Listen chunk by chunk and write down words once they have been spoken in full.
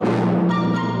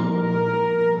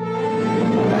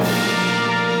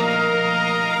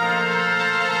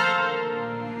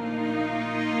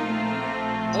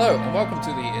welcome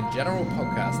to the In General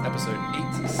Podcast, episode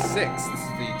 86. This is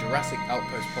the Jurassic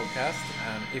Outpost podcast,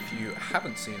 and if you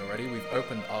haven't seen already, we've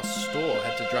opened our store.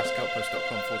 Head to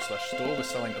JurassicOutpost.com/store. We're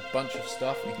selling a bunch of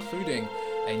stuff, including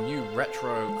a new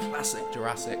retro classic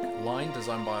Jurassic line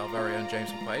designed by our very own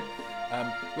James McQuaid.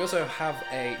 We also have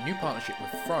a new partnership with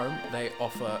Frome.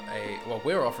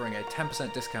 We're offering a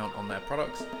 10% discount on their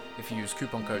products if you use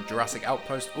coupon code Jurassic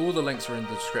Outpost. All the links are in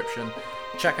the description.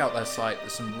 Check out their site.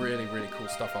 There's some really, really cool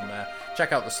stuff on there.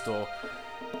 Check out the store.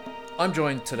 I'm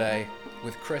joined today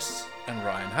with Chris and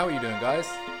Ryan. How are you doing, guys?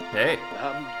 Hey,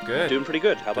 good. Doing pretty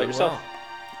good. How about yourself? Well.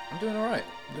 I'm doing all right.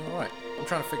 I'm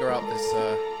trying to figure out this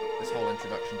whole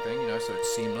introduction thing, so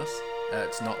it's seamless.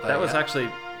 It's not that was actually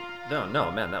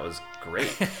no, man, that was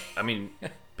great. I mean,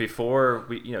 before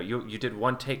we, you did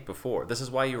one take before. This is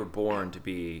why you were born to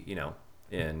be,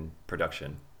 in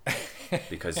production,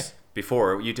 because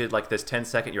before you did like this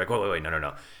 10-second. You're like, wait,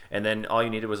 no, and then all you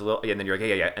needed was a little, and then you're like,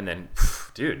 yeah, and then,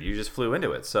 dude, you just flew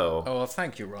into it. So, oh well,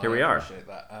 thank you, Ryan. Here we are. I appreciate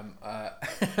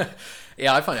that.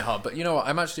 Yeah, I find it hard, but you know what?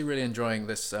 I'm actually really enjoying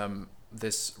this.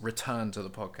 This return to the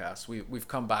podcast. We've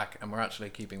come back and we're actually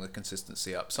keeping the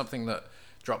consistency up. Something that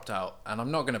dropped out, and I'm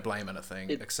not going to blame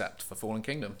anything except for Fallen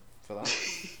Kingdom for that.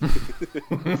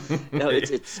 No,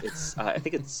 it's. I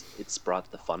think it's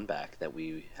brought the fun back that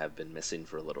we have been missing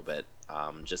for a little bit.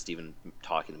 Just even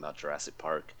talking about Jurassic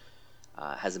Park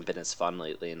hasn't been as fun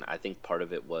lately, and I think part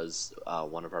of it was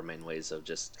one of our main ways of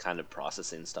just kind of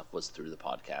processing stuff was through the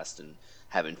podcast and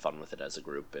having fun with it as a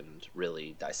group, and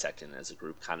really dissecting it as a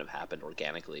group kind of happened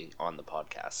organically on the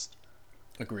podcast.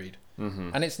 Agreed.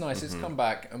 Mm-hmm. And it's nice. Mm-hmm. It's come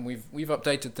back, and we've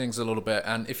updated things a little bit.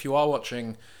 And if you are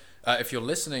watching, if you're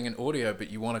listening in audio, but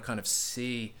you want to kind of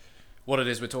see what it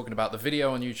is we're talking about, the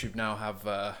video on YouTube now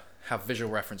have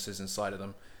visual references inside of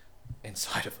them.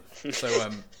 So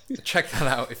check that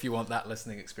out if you want that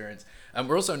listening experience. And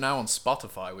we're also now on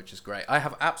Spotify, which is great. I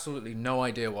have absolutely no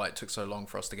idea why it took so long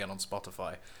for us to get on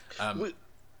Spotify.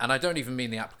 And I don't even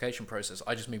mean the application process.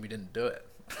 I just mean we didn't do it.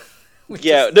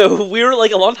 We were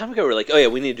like a long time ago. We were like, oh yeah,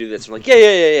 we need to do this. We're like,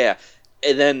 yeah,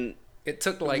 and then it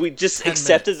took like we just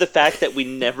accepted the fact that we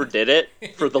never did it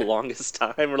for the longest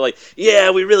time. We're like, yeah,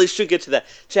 we really should get to that.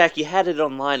 Jack, you had it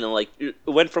online, and like it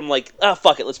went from like,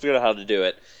 fuck it, let's figure out how to do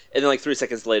it. And then like 3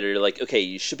 seconds later, you're like, okay,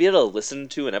 you should be able to listen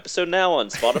to an episode now on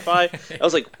Spotify. I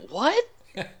was like, what?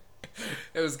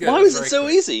 It was good. Why was it so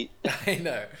easy? I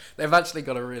know. They've actually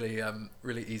got a really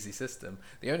really easy system.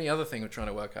 The only other thing we're trying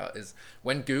to work out is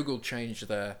when Google changed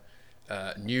their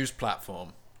news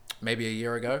platform maybe a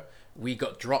year ago, we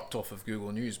got dropped off of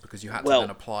Google News because you had to then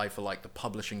apply for like the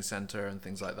publishing center and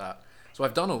things like that. So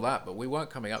I've done all that, but we weren't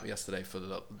coming up yesterday for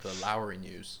the Lowry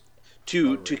news.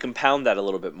 To compound that a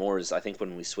little bit more is I think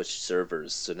when we switched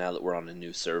servers, so now that we're on a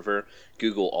new server,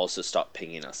 Google also stopped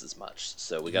pinging us as much.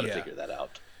 So we got to figure that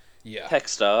out. Yeah. Tech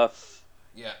stuff.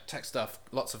 Yeah, tech stuff.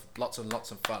 Lots of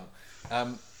fun.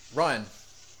 Ryan.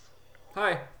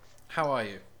 Hi. How are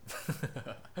you?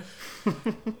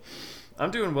 I'm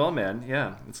doing well, man.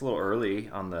 Yeah, it's a little early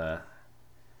on the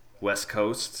West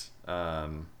Coast,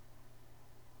 but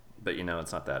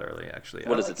it's not that early actually.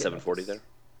 What is it? 7:40 there.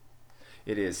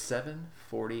 It is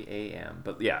 7:40 a.m.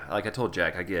 But yeah, like I told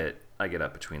Jack, I get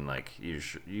up between like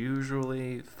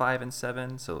usually 5 and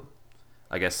 7, so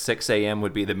I guess 6 a.m.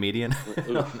 would be the median.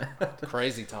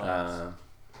 Crazy times.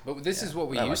 But this is what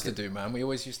we used to do, man. We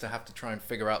always used to have to try and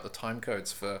figure out the time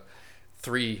codes for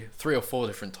three or four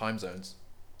different time zones.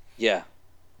 Yeah.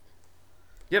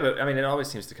 Yeah, but I mean, it always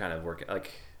seems to kind of work.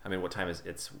 Like, I mean, what time is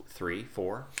it's 3,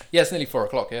 4? Yeah, it's nearly 4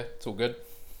 o'clock. Yeah, it's all good.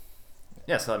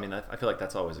 Yeah, so I mean, I feel like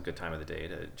that's always a good time of the day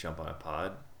to jump on a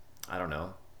pod. I don't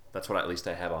know. That's what at least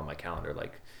I have on my calendar,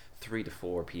 like 3 to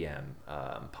 4 p.m.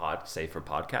 Pod, say for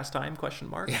podcast time, ?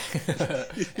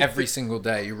 Every single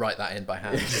day, you write that in by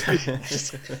hand.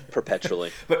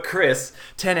 Perpetually. But Chris,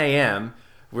 10 a.m.,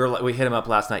 we hit him up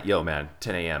last night. Yo, man,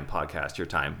 10 a.m. podcast, your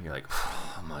time. You're like,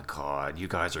 oh my God, you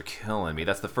guys are killing me.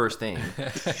 That's the first thing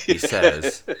he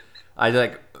says. I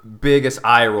like biggest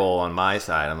eye roll on my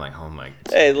side. I'm like, oh my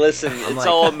God. Hey, listen, it's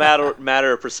all a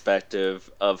matter of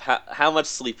perspective of how much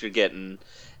sleep you're getting.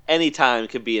 Any time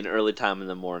could be an early time in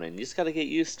the morning. You just got to get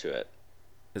used to it.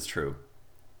 It's true.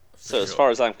 As far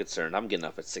as I'm concerned, I'm getting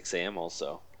up at 6 a.m.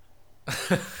 also.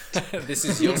 This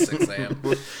is your 6 a.m.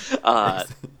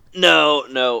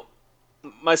 No.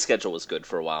 My schedule was good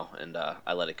for a while, and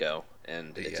I let it go,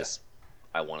 and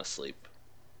I want to sleep.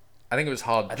 I think it was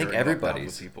hard. I think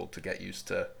everybody's for people to get used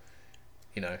to,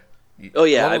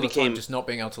 I became just not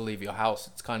being able to leave your house.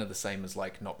 It's kind of the same as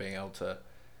like not being able to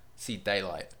see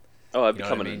daylight. Oh, I've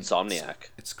become an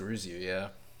insomniac. It screws you. Yeah,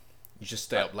 you just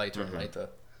stay up later and later.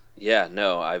 Yeah,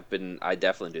 no, I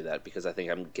definitely do that because I think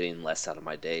I'm getting less out of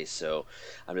my day. So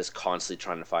I'm just constantly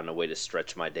trying to find a way to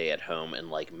stretch my day at home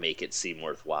and like make it seem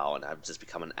worthwhile. And I've just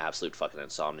become an absolute fucking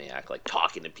insomniac, like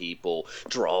talking to people,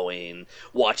 drawing,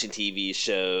 watching TV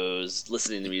shows,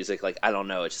 listening to music. Like, I don't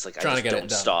know. It's just like, I Trying to just get it don't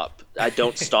done. stop. I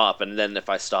don't stop. And then if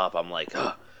I stop, I'm like,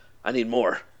 oh, I need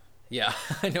more. Yeah,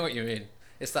 I know what you mean.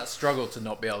 It's that struggle to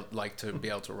not be able, like, to be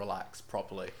able to relax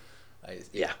properly.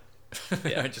 Yeah.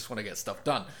 I just want to get stuff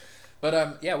done.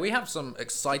 But yeah, we have some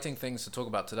exciting things to talk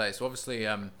about today. So obviously,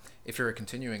 if you're a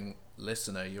continuing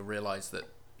listener, you'll realize that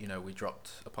we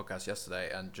dropped a podcast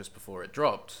yesterday, and just before it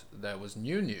dropped, there was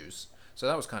new news. So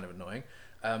that was kind of annoying.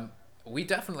 We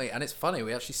definitely, and it's funny,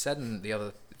 we actually said in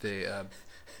the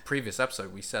previous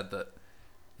episode, we said that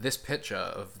this picture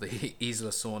of the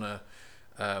Isla Sorna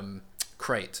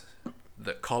crate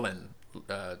that Colin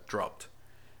dropped,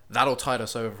 that'll tide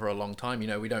us over for a long time.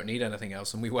 We don't need anything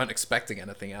else, and we weren't expecting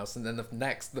anything else. And then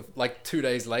like 2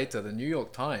 days later, the New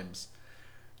York Times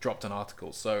dropped an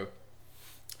article. So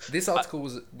this article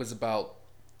was about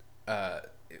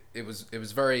it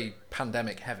was very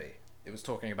pandemic heavy. It was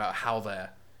talking about how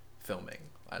they're filming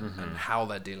and how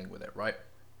they're dealing with it, right?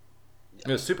 It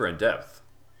was super in depth.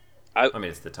 I mean,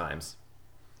 it's the Times.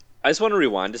 I just want to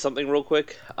rewind to something real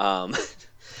quick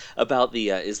about the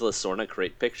Isla Sorna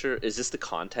crate picture. Is just the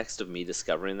context of me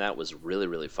discovering that was really,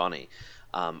 really funny.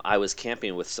 I was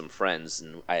camping with some friends,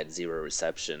 and I had zero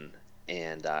reception.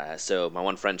 And so my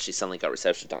one friend, she suddenly got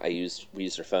reception. We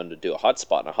used her phone to do a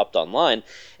hotspot, and I hopped online,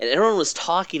 and everyone was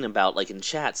talking about, like, in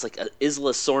chats, like, a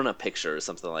Isla Sorna picture or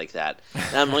something like that.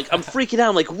 And I'm like, I'm freaking out.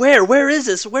 I'm like, where is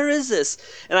this? Where is this?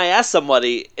 And I asked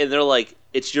somebody, and they're like,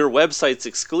 it's your website's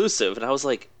exclusive. And I was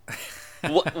like,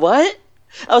 what?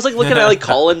 I was like looking at like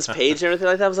Colin's page and everything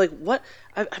like that. I was like, what?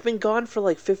 I've been gone for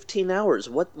like 15 hours.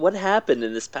 What happened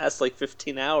in this past like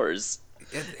 15 hours?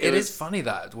 It is funny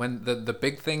that when the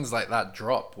big things like that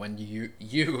drop, when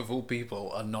you of all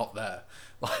people are not there,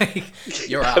 like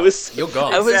you're out, you're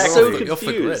gone. I was so confused. You're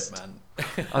for grid,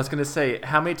 man. I was gonna say,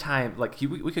 how many times, like,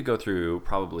 we could go through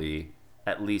probably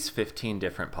at least 15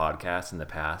 different podcasts in the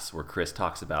past where Chris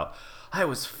talks about, I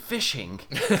was fishing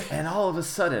and all of a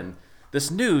sudden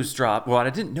this news dropped. Well, I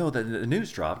didn't know that the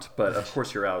news dropped, but of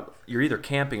course you're either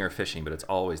camping or fishing, but it's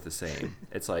always the same.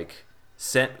 It's like,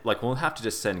 we'll have to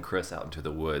just send Chris out into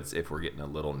the woods if we're getting a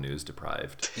little news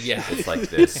deprived. Yeah. It's like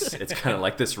this. It's kind of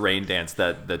like this rain dance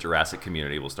that the Jurassic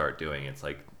community will start doing. It's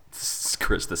like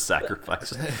Chris the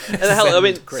sacrifice. And hell, I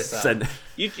mean, Chris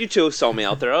you two saw me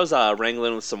out there. I was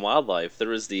wrangling with some wildlife. There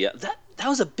was that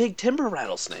was a big timber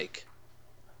rattlesnake.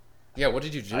 Yeah, what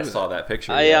did you do? I saw that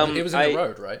picture. It was in the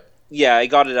road, right? Yeah, I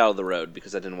got it out of the road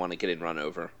because I didn't want it getting run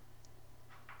over.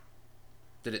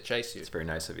 Did it chase you? It's very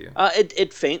nice of you.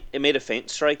 It made a faint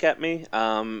strike at me,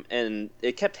 and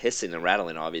it kept hissing and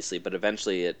rattling, obviously, but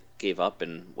eventually it gave up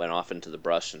and went off into the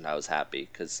brush, and I was happy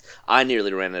because I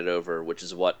nearly ran it over, which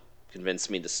is what convinced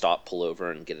me to stop, pull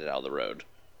over, and get it out of the road.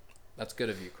 That's good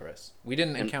of you, Chris. We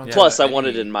didn't encounter. Plus, I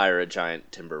wanted to admire a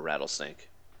giant timber rattlesnake.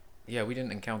 Yeah, we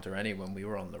didn't encounter any when we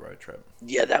were on the road trip.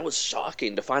 Yeah, that was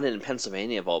shocking to find it in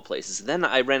Pennsylvania of all places. Then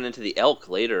I ran into the elk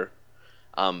later.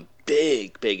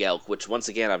 Big elk, which once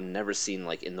again I've never seen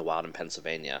like in the wild in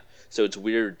Pennsylvania. So it's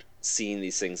weird seeing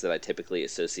these things that I typically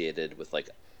associated with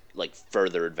like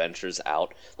further adventures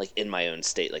out, like in my own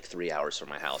state, like 3 hours from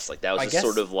my house. Like that was just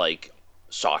sort of like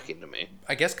shocking to me.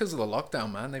 I guess because of the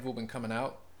lockdown, man, they've all been coming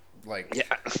out, like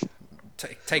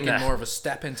taking Nah. more of a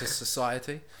step into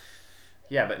society.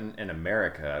 Yeah, but in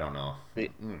America, I don't know.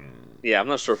 Yeah, I'm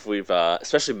not sure if we've,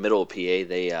 especially middle of PA,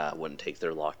 they wouldn't take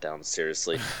their lockdown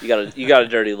seriously. You got a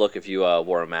dirty look if you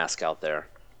wore a mask out there.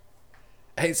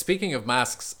 Hey, speaking of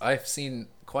masks, I've seen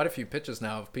quite a few pictures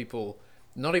now of people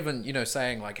not even,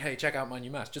 saying like, hey, check out my new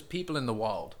mask. Just people in the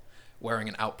wild wearing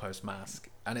an Outpost mask.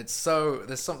 And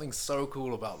there's something so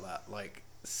cool about that. Like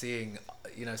seeing,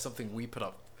 something we put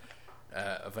up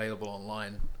available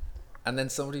online, and then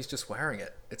somebody's just wearing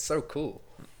it. It's so cool.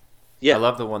 Yeah, I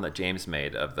love the one that James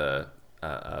made of the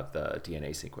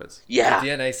DNA sequence. Yeah, the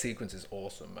DNA sequence is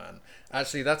awesome, man.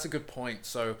 Actually, that's a good point.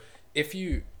 So if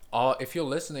you're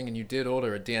listening and you did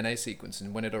order a DNA sequence,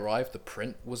 and when it arrived the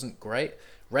print wasn't great,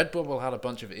 Redbubble had a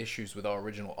bunch of issues with our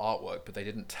original artwork, but they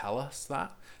didn't tell us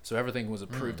that, so everything was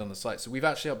approved on the site. So we've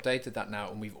actually updated that now,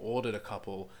 and we've ordered a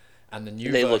couple, and the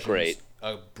new They versions look great.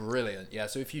 are brilliant. Yeah,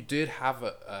 so if you did have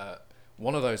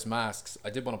one of those masks, I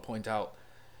did want to point out,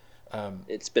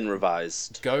 it's been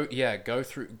revised. Go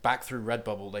back through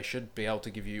Redbubble. They should be able to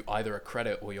give you either a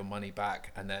credit or your money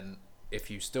back, and then if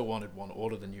you still wanted one,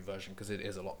 order the new version because it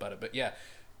is a lot better. But yeah,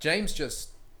 James just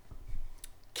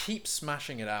keeps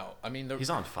smashing it out. I mean, He's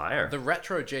on fire. The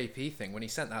retro JP thing, when he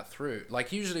sent that through,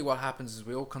 like usually what happens is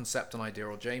we all concept an idea,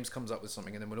 or James comes up with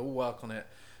something, and then we'll all work on it,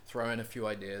 throw in a few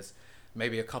ideas,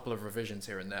 maybe a couple of revisions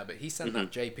here and there. But he sent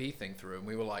that JP thing through, and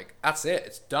we were like, that's it,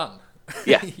 it's done.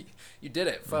 Yeah. You did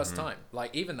it first time.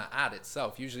 Like even the ad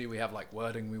itself, usually we have like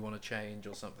wording we want to change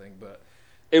or something, but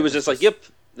it was just like, yep,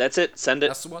 that's it, send it.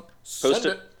 That's the one. Post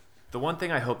it. The one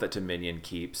thing I hope that Dominion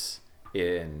keeps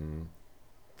in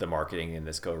the marketing in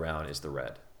this go round is the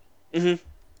red.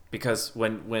 Because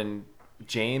when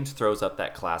James throws up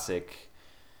that classic,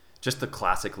 just the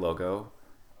classic logo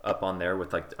up on there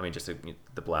with like, I mean, just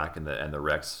the black and the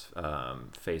Rex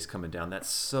face coming down,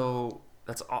 that's all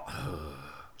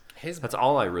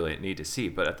I really need to see.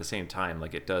 But at the same time,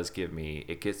 like it gets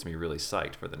me really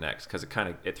psyched for the next, because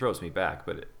it throws me back,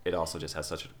 but it also just has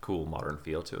such a cool modern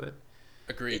feel to it.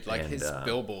 Agreed. Like his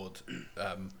billboard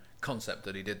concept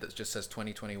that he did that just says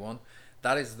 2021,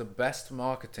 that is the best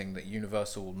marketing that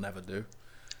Universal will never do.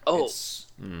 It's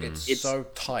so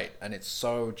tight and it's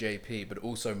so JP, but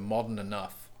also modern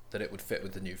enough that it would fit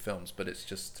with the new films. But it's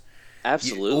just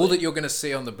absolutely all that you're going to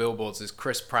see on the billboards is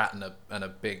Chris Pratt and a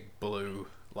big blue,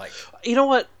 like, you know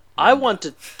what, I want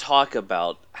to talk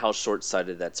about how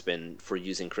short-sighted that's been for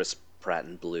using Chris Pratt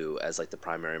and blue as like the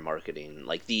primary marketing,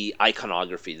 like the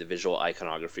iconography, the visual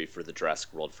iconography for the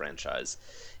Jurassic World franchise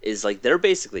is like they're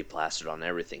basically plastered on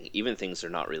everything, even things they're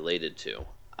not related to.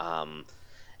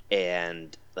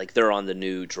 And like they're on the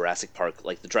new Jurassic Park,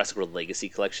 like the Jurassic World Legacy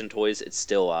Collection toys, it's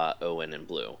still Owen in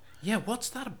blue. Yeah, what's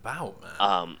that about,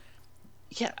 man?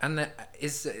 Yeah, and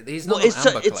he's well,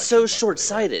 not it's so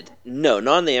short-sighted. Right? No,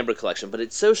 not on the Amber Collection, but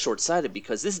it's so short-sighted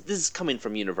because this is coming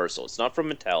from Universal. It's not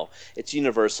from Mattel. It's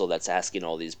Universal that's asking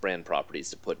all these brand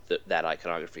properties to put that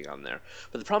iconography on there.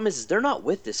 But the problem is they're not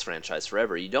with this franchise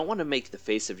forever. You don't want to make the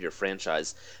face of your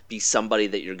franchise be somebody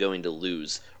that you're going to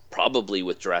lose. Probably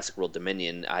with Jurassic World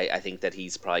Dominion, I think that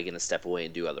he's probably going to step away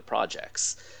and do other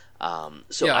projects.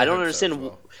 So yeah, I don't understand. So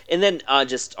well. And then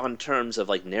just on terms of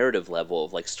like narrative level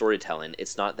of like storytelling,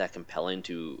 it's not that compelling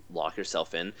to lock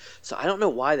yourself in. So I don't know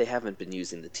why they haven't been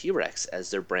using the T-Rex as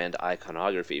their brand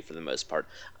iconography for the most part.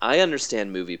 I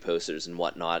understand movie posters and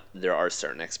whatnot. There are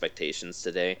certain expectations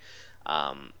today.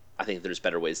 I think there's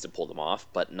better ways to pull them off,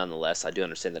 but nonetheless, I do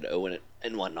understand that Owen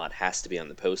and whatnot has to be on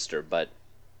the poster. But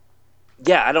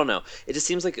yeah, I don't know. It just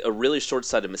seems like a really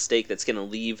short-sighted mistake that's going to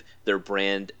leave their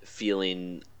brand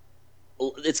feeling.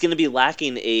 It's going to be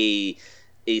lacking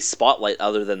a spotlight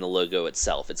other than the logo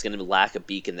itself. It's going to lack a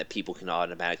beacon that people can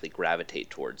automatically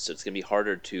gravitate towards. So it's going to be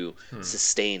harder to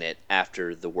sustain it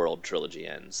after the World trilogy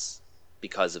ends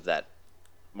because of that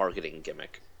marketing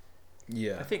gimmick.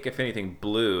 Yeah, I think if anything,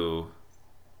 Blue,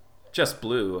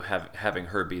 having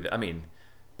her be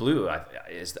Blue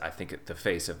is I think the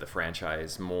face of the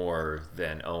franchise more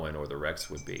than Owen or the Rex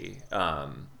would be.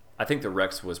 I think the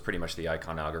Rex was pretty much the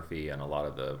iconography and a lot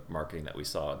of the marketing that we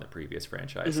saw in the previous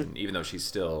franchise. And even though she's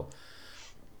still,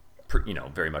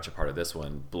 very much a part of this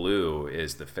one, Blue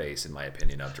is the face, in my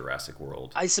opinion, of Jurassic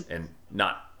World. And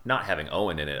not having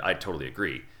Owen in it, I totally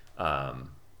agree. But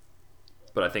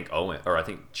I think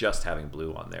just having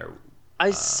Blue on there.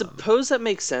 I suppose that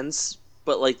makes sense.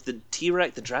 But like the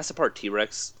T-Rex, the Jurassic Park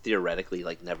T-Rex theoretically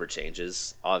like never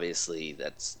changes. Obviously,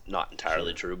 that's not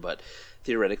entirely true, but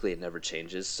theoretically it never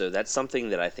changes. So that's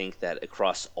something that I think that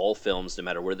across all films, no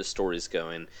matter where the story's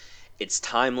going, it's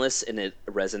timeless and it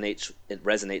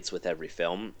resonates with every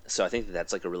film. So I think that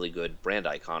that's like a really good brand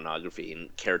iconography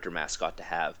and character mascot to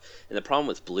have. And the problem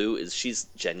with Blue is she's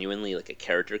genuinely like a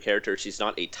character. She's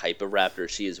not a type of raptor.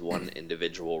 She is one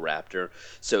individual raptor.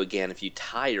 So again, if you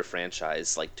tie your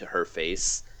franchise like to her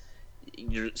face,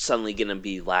 you're suddenly going to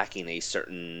be lacking a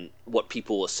certain what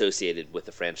people associated with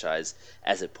the franchise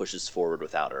as it pushes forward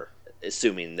without her.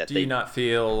 Assuming that do you not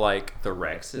feel like the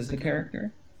Rex is a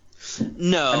character?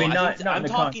 No, I mean not in the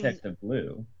context of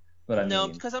Blue, but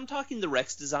because I'm talking the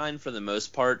Rex design for the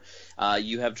most part.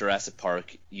 You have Jurassic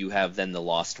Park, you have then the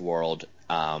Lost World.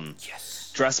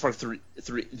 Yes. Jurassic Park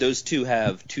 3, those two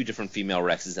have two different female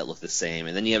Rexes that look the same,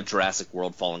 and then you have Jurassic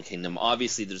World: Fallen Kingdom.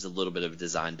 Obviously, there's a little bit of a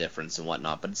design difference and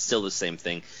whatnot, but it's still the same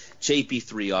thing.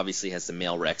 JP3 obviously has the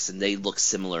male Rex, and they look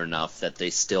similar enough that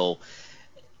they still.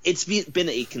 It's been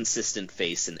a consistent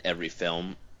face in every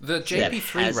film. The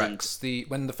JP3 Rex,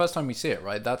 when the first time we see it,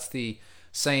 right? That's the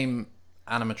same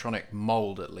animatronic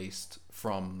mold, at least,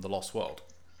 from the Lost World.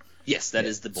 Yes, that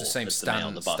is the bull. It's the same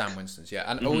Stan Winston's, yeah.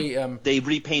 And they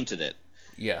repainted it.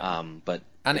 Yeah. But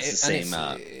and it's the same.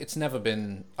 It's never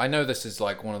been. I know this is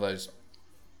like one of those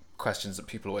questions that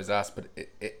people always ask, but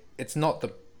it's not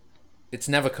the. It's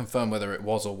never confirmed whether it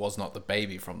was or was not the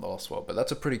baby from the Lost World. But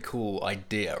that's a pretty cool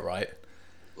idea, right?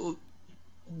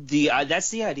 That's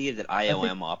the idea that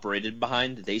ILM operated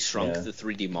behind. They shrunk the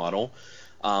 3D model.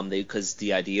 Because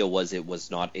the idea was it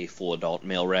was not a full adult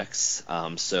male Rex.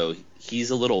 So he's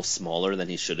a little smaller than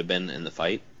he should have been in the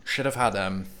fight. Should have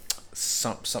had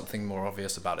something more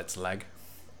obvious about its leg.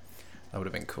 That would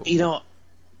have been cool. You know,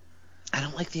 I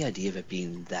don't like the idea of it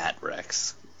being that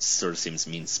Rex. Sort of seems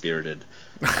mean-spirited.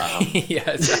 Yeah,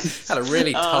 it's had a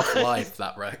really tough life,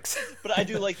 that Rex. But I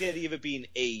do like the idea of it being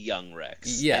a young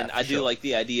Rex. Yeah, and I do like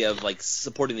the idea of like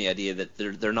supporting the idea that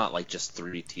they're not like just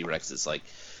 3 T-Rexes. Like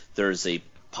there's a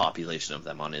population of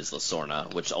them on Isla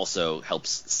Sorna, which also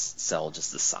helps sell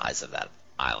just the size of that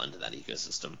island, that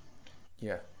ecosystem.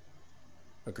 Yeah,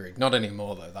 agreed. Not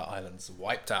anymore though. That island's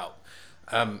wiped out.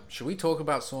 Should we talk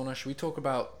about Sorna? Should we talk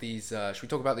about these? Should we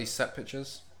talk about these set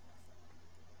pictures?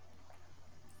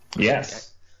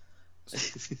 Yes.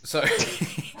 So,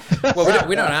 well,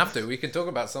 we don't have to. We can talk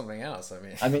about something else. I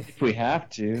mean, if we have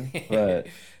to, but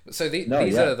so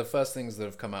these are the first things that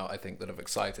have come out, I think, that have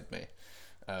excited me.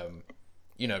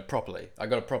 Properly. I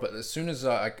got a proper. As soon as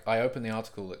I opened the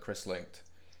article that Chris linked,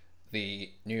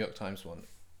 the New York Times one,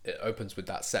 it opens with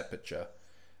that set picture,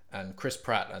 and Chris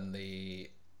Pratt and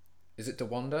is it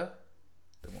DeWanda?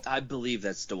 I believe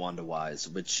that's DeWanda Wise,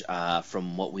 which,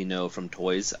 from what we know from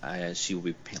Toys, she will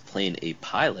be playing a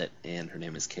pilot, and her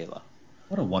name is Kayla.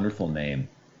 What a wonderful name,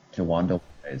 DeWanda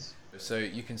Wise. So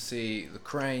you can see the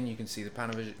crane, you can see the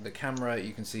Panavision, the camera,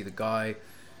 you can see the guy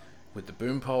with the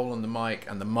boom pole and the mic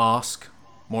and the mask.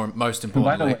 Most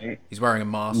importantly, way, he's wearing a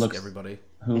mask. Everybody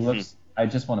who looks, I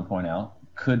just want to point out,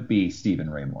 could be Stephen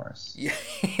Ray Morris. Yeah,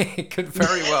 it could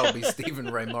very well be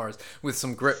Stephen Ray Morris with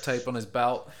some grip tape on his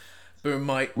belt. Boom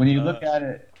mic. When you look at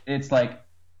it, it's like,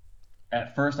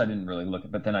 at first I didn't really look,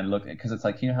 but then I looked at it because it's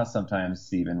like, you know how sometimes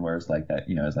Stephen wears like that,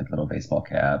 his like little baseball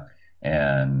cap,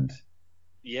 and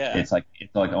yeah, it's like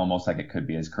almost like it could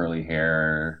be his curly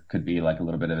hair, could be like a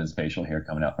little bit of his facial hair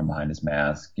coming out from behind his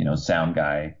mask. Sound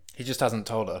guy. He just hasn't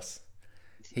told us.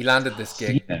 He landed this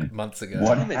gig months ago.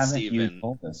 What haven't you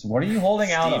told us? What are you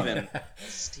holding out on?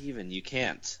 Steven, you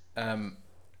can't.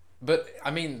 But I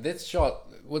mean, this shot,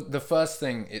 the first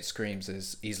thing it screams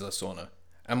is Isla Sorna.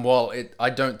 And while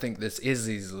I don't think this is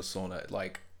Isla Sorna,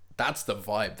 like, that's the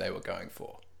vibe they were going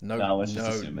for. No doubt.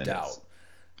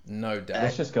 No doubt.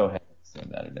 Let's just go ahead and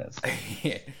assume that it is.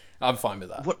 Yeah, I'm fine with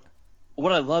that.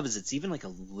 What I love is it's even like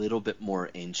a little bit more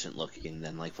ancient looking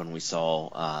than like when we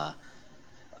saw.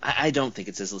 I don't think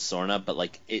it's Isla Sorna, but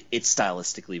like it's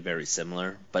stylistically very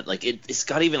similar. But like it's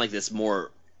got even like this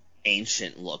more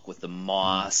ancient look with the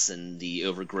moss and the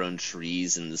overgrown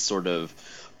trees and the sort of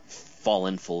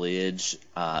fallen foliage,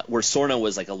 where Sorna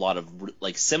was like a lot of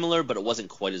like similar, but it wasn't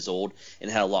quite as old and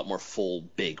had a lot more full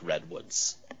big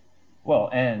redwoods. Well,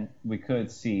 and we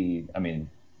could see, I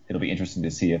mean, it'll be interesting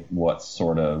to see what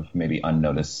sort of maybe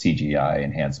unnoticed CGI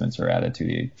enhancements are added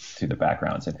to the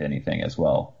backgrounds, if anything, as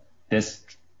well. This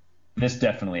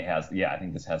definitely has, I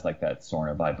think this has like that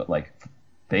Sorna vibe, but like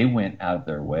they went out of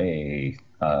their way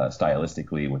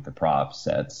stylistically with the prop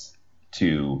sets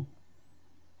to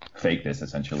fake this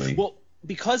essentially. Well,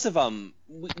 because of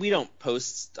we don't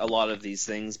post a lot of these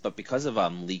things, but because of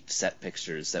leaked set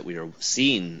pictures that we are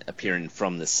seeing appearing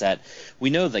from the set, we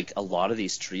know like a lot of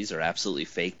these trees are absolutely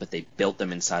fake, but they built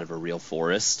them inside of a real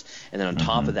forest, and then on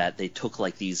top of that, they took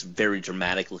like these very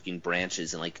dramatic looking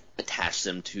branches and like attached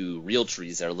them to real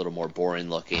trees that are a little more boring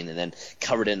looking, and then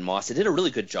covered it in moss. They did a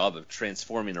really good job of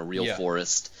transforming a real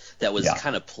forest that was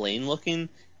kind of plain looking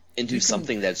into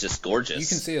something that's just gorgeous. You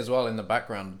can see as well in the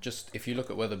background, just if you look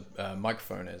at where the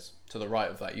microphone is, to the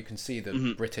right of that, you can see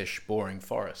the British boring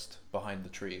forest behind the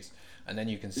trees. And then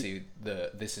you can see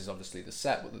this is obviously the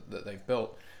set that they've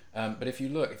built. But if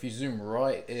you zoom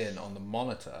right in on the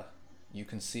monitor, you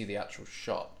can see the actual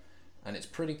shot. And it's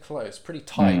pretty close, pretty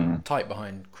tight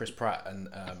behind Chris Pratt. And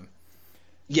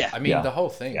the whole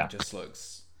thing just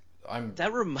looks...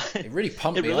 It really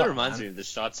pumped me up. It really reminds me of the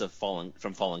shots of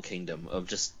Fallen Kingdom, of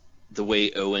just the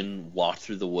way Owen walked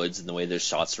through the woods and the way those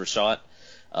shots were shot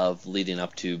of leading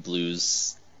up to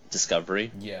Blue's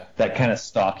discovery. Yeah, that kind of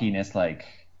stockiness, like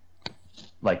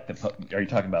are you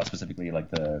talking about specifically like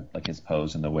his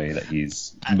pose and the way that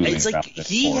he's moving? It's like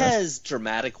he has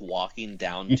dramatic walking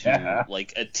down to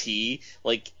like a T.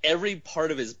 Like every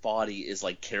part of his body is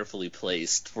like carefully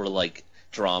placed for like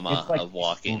drama of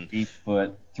walking.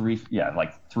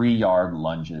 3 yard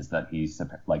lunges that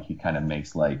he kind of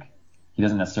makes, like he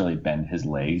doesn't necessarily bend his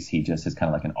legs. He just is kind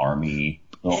of like an army.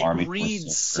 It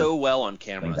reads so well on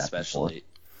camera, especially.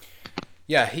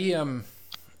 Yeah, he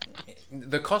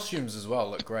the costumes as well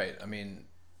look great. I mean,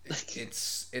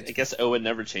 it's I guess Owen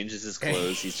never changes his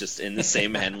clothes. He's just in the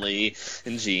same Henley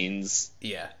and jeans.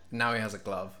 yeah. Now he has a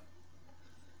glove.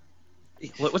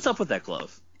 What's up with that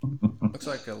glove? Looks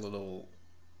like a little,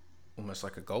 almost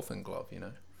like a golfing glove, you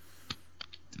know?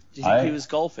 Do you think he was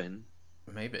golfing?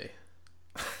 Maybe.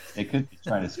 It could be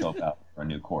trying to scope out for a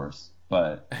new course,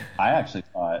 but I actually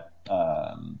thought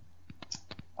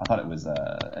it was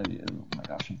oh my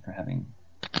gosh, I'm having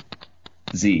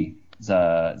Zia.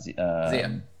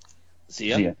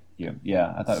 Zia?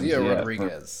 Yeah, I thought Zia it was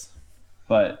Rodriguez.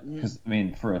 But because I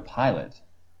mean, for a pilot,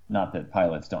 not that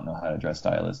pilots don't know how to dress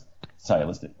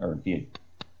stylistic or be.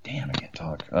 Damn, I can't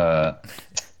talk. It's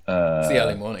the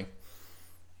early morning.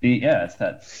 Yeah, it's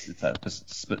that.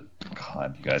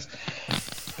 God, you guys,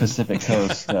 Pacific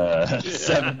Coast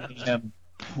 7 a.m.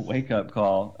 wake up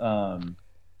call.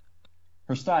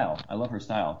 Her style, I love her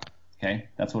style. Okay,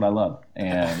 that's what I love,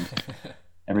 and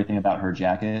everything about her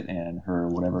jacket and her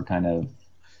whatever kind of.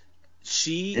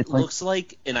 She looks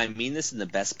like, and I mean this in the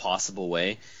best possible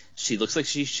way, she looks like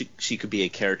she could be a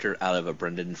character out of a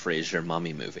Brendan Fraser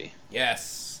mummy movie.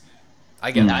 Yes.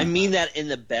 I get that. I mean that in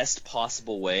the best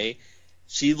possible way.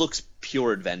 She looks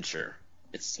pure adventure.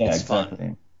 It's exactly.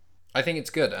 fun. I think it's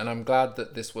good, and I'm glad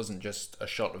that this wasn't just a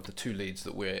shot of the two leads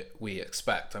that we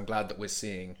expect. I'm glad that we're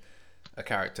seeing a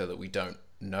character that we don't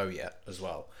know yet as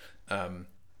well. I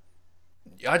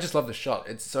just love the shot.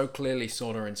 It's so clearly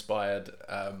Sauna inspired.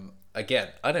 Again,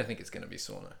 I don't think it's going to be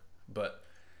Sauna, but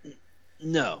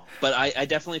no. But I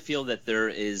definitely feel that there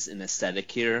is an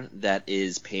aesthetic here that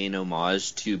is paying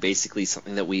homage to basically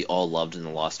something that we all loved in The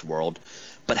Lost World,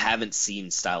 but haven't seen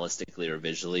stylistically or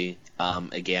visually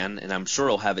again. And I'm sure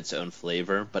it'll have its own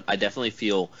flavor, but I definitely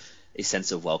feel a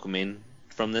sense of welcoming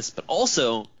from this. But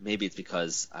also, maybe it's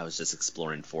because I was just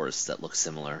exploring forests that look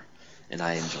similar, and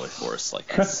I enjoy forests like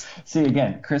this. See,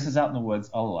 again, Chris is out in the woods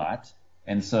a lot,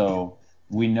 and so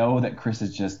we know that Chris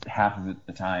is just half of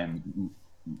the time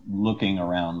looking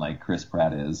around like Chris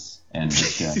Pratt is and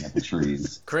just staring at the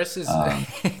trees. Chris is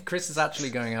Chris is actually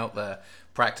going out there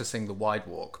practicing the wide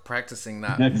walk, practicing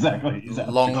that exactly.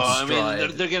 long I stride.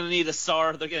 mean, they're going to need a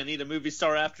star. They're going to need a movie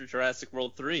star after Jurassic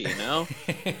World 3, you know?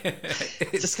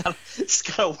 just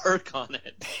gotta work on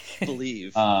it.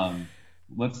 Believe. Can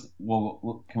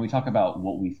we talk about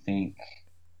what we think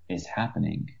is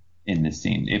happening in this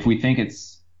scene? If we think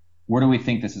where do we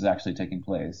think this is actually taking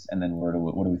place, and then what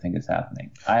do we think is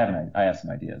happening? I have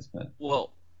some ideas, but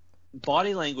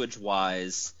body language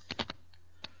wise,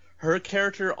 her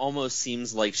character almost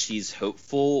seems like she's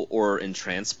hopeful or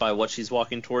entranced by what she's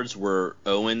walking towards, where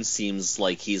Owen seems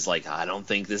like he's like, I don't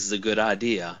think this is a good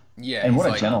idea. Yeah, and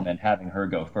what a gentleman having her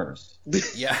go first.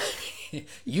 Yeah,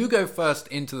 you go first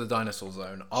into the dinosaur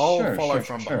zone. I'll follow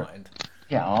from behind.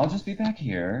 Yeah, I'll just be back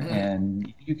here,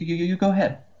 and you go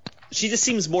ahead. She just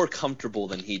seems more comfortable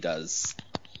than he does,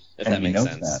 if that makes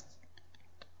sense.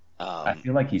 I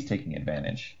feel like he's taking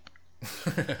advantage.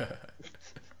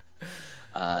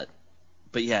 But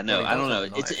yeah, no, I don't know.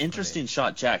 It's an interesting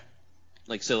shot, Jack.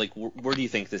 Where do you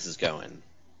think this is going?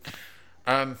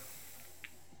 I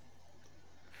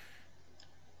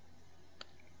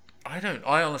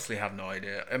honestly have no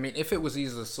idea. I mean, if it was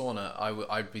Isa Sauna,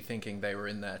 I'd be thinking they were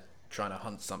in there trying to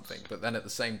hunt something, but then at the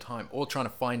same time, or trying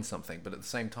to find something, but at the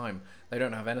same time, they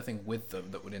don't have anything with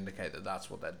them that would indicate that that's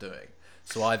what they're doing.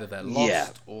 So either they're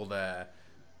lost or they're...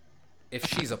 If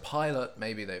she's a pilot,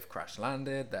 maybe they've crash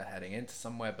landed, they're heading into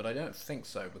somewhere, but I don't think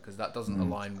so, because that doesn't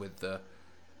align with the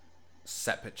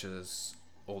set pictures,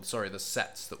 the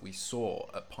sets that we saw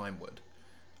at Pinewood.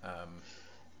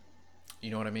 You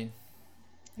know what I mean?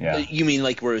 Yeah. You mean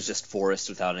like where it was just forest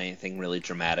without anything really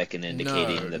dramatic and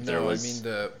indicating that there was... I mean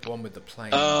the one with the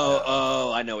plane.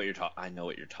 I know what you're talking.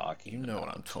 You know what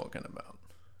I'm talking about.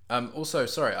 Also,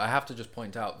 sorry, I have to just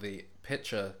point out the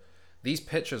picture. These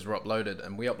pictures were uploaded,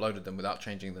 and we uploaded them without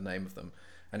changing the name of them,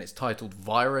 and it's titled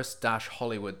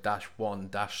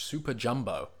Virus-Hollywood-1-Super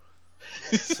Jumbo.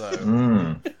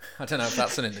 So I don't know if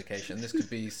that's an indication. This could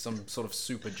be some sort of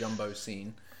super jumbo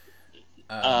scene.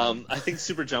 I think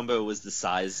Super Jumbo was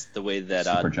the way that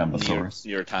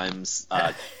New York Times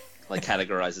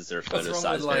categorizes their photo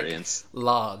size variants.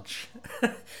 Large.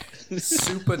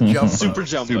 Super Jumbo. Super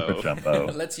Jumbo. Super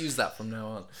Jumbo. Let's use that from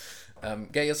now on.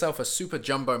 Get yourself a Super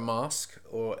Jumbo mask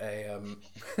or a...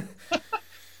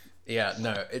 Yeah,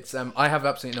 no, it's... I have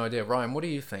absolutely no idea. Ryan, what do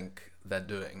you think they're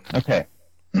doing? Okay.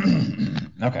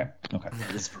 Okay.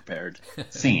 It's prepared.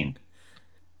 Scene.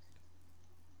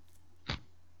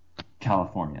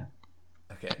 California.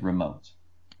 Okay. Remote.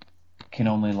 Can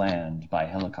only land by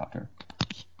helicopter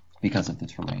because of the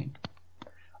terrain.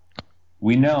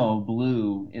 we know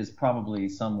Blue is probably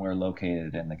somewhere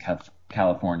located in the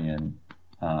Californian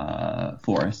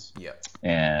forest. Yeah.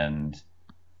 And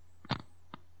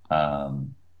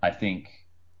I think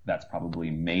that's probably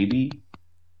maybe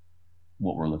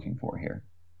what we're looking for here.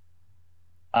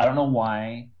 I don't know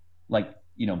why, like,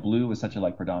 Blue was such a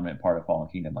like predominant part of Fallen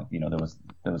Kingdom. Like,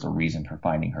 there was a reason for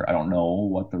finding her. I don't know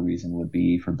what the reason would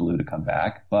be for Blue to come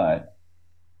back, but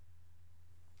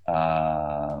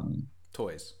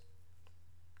toys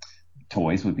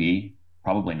would be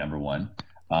probably number one.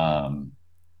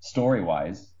 Story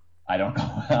wise, I don't know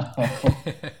how.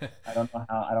 I don't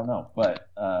know. But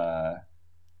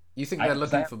you think they're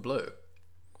looking for Blue?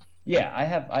 Yeah,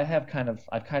 I've kind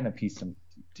of pieced them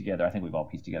together. I think we've all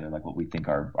pieced together like what we think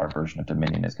our version of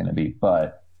Dominion is going to be.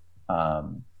 But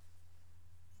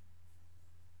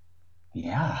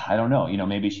yeah, I don't know.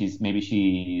 Maybe she's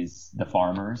the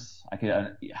farmers.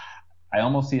 I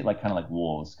almost see it like kind of like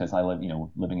wolves, because I live,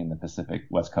 living in the Pacific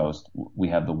West Coast. We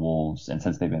have the wolves, and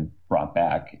since they've been brought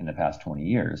back in the past 20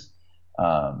 years,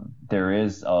 there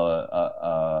is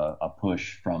a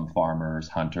push from farmers,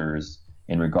 hunters,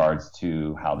 in regards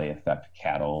to how they affect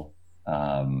cattle,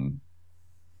 and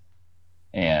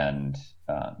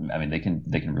I mean they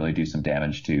can really do some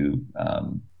damage to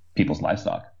people's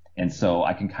livestock. And so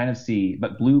I can kind of see,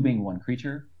 but Blue being one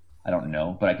creature, I don't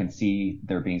know, but I can see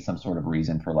there being some sort of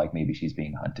reason for like maybe she's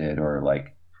being hunted or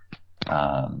like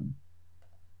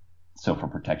so for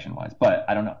protection wise. But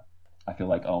I don't know. I feel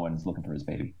like Owen's looking for his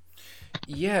baby.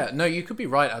 Yeah, no, you could be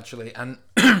right, actually. And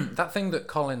that thing that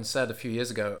Colin said a few years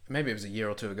ago, maybe it was a year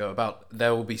or two ago, about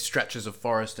there will be stretches of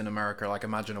forest in America. Like,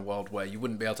 imagine a world where you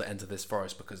wouldn't be able to enter this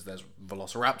forest because there's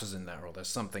velociraptors in there or there's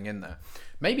something in there.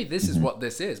 Maybe this is what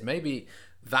this is. Maybe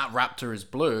that raptor is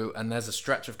Blue, and there's a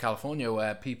stretch of California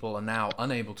where people are now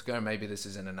unable to go. Maybe this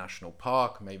is in a national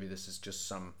park. Maybe this is just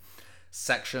some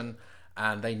section,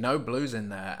 and they know Blue's in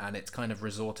there, and it's kind of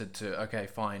resorted to, okay,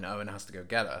 fine, Owen has to go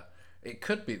get her. It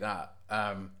could be that.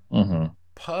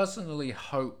 Personally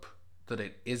hope that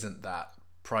it isn't that,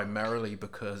 primarily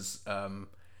because,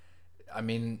 I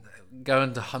mean,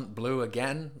 going to hunt Blue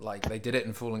again, like they did it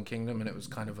in Fallen Kingdom, and it was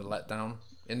kind of a letdown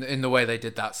in the way they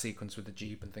did that sequence with the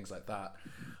Jeep and things like that.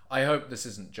 I hope this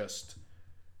isn't just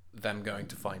them going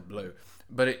to find Blue,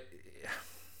 but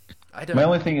I don't. My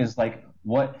only thing is like,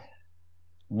 what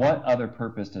other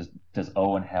purpose does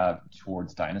Owen have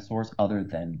towards dinosaurs other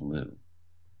than Blue?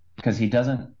 Because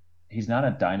he's not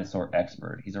a dinosaur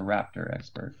expert. He's a raptor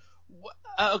expert.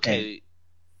 Okay.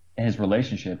 And his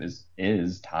relationship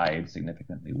is tied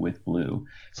significantly with Blue.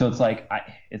 So it's like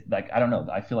I don't know.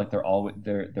 I feel like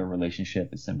their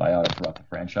relationship is symbiotic throughout the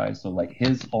franchise. So like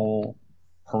his whole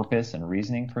purpose and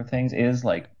reasoning for things is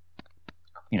like,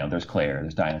 there's Claire,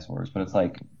 there's dinosaurs, but it's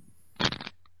like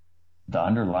the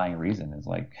underlying reason is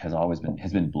like has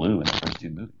been Blue in the first two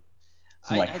movies.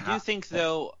 So like,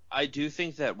 I do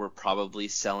think that we're probably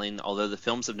selling, although the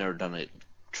films have never done a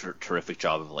terrific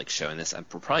job of like showing this,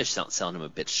 we're probably selling him a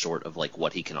bit short of like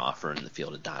what he can offer in the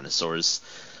field of dinosaurs,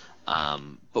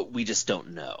 but we just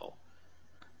don't know.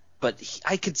 But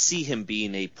I could see him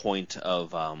being a point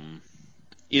of an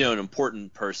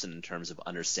important person in terms of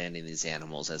understanding these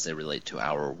animals as they relate to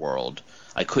our world.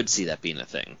 I could see that being a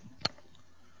thing.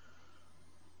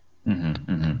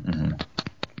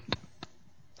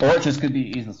 Or it just could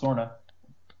be Isla Sorna.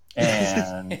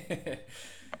 And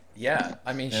yeah,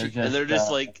 I mean, they're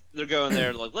going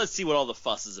there like, let's see what all the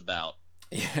fuss is about.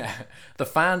 Yeah, the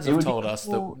fans have told us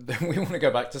that we want to go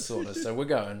back to Sorna, so we're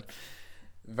going.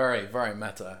 Very, very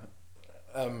meta.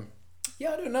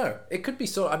 Yeah, I don't know. It could be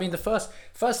Sorna. I mean, the first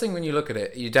thing when you look at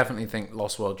it, you definitely think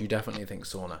Lost World. You definitely think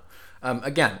Sorna.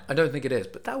 Again, I don't think it is,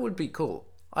 but that would be cool.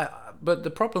 But the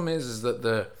problem is that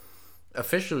the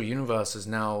official universe has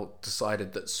now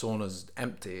decided that Sorna's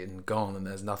empty and gone and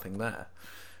there's nothing there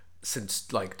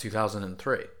since like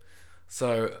 2003.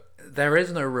 So there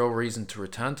is no real reason to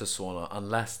return to Sorna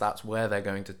unless that's where they're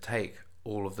going to take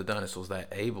all of the dinosaurs they're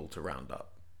able to round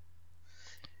up.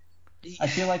 I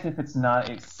feel like if it's not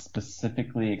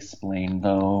specifically explained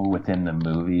though within the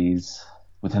movies,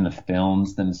 within the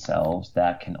films themselves,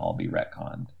 that can all be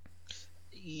retconned.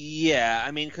 Yeah, I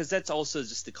mean, because that's also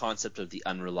just the concept of the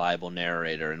unreliable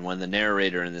narrator, and when the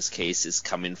narrator in this case is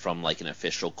coming from like an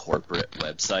official corporate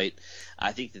website,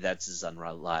 I think that's as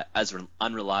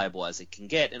unreliable as it can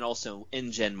get, and also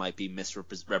InGen might be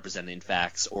misrepresenting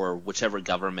facts, or whichever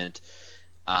government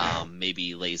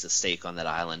maybe lays a stake on that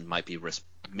island might be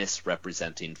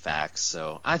misrepresenting facts.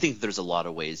 So I think there's a lot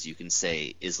of ways you can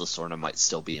say Isla Sorna might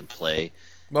still be in play.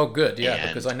 Well, good, yeah,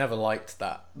 because I never liked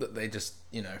that they just,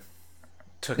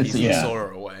 took It's- Isla yeah.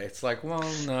 Sora away. It's like, well,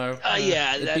 no.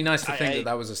 Yeah, it'd be nice to think I- that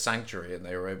that was a sanctuary and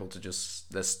they were able to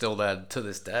just, they're still there to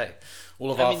this day.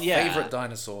 All of I our mean, yeah. favorite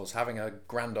dinosaurs having a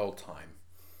grand old time.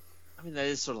 I mean, that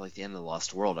is sort of like the end of the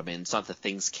Lost World. I mean, it's not that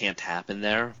things can't happen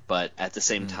there, but at the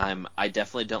same time, I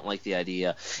definitely don't like the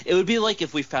idea. It would be like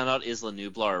if we found out Isla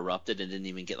Nublar erupted and didn't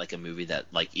even get like a movie that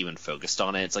like even focused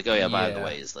on it. It's like, oh yeah, by the Yeah.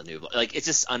 way, Isla Nublar. Like, it's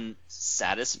just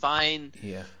unsatisfying.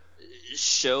 Yeah.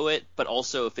 Show it, but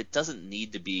also if it doesn't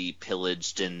need to be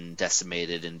pillaged and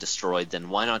decimated and destroyed, then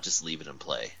why not just leave it in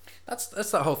play? That's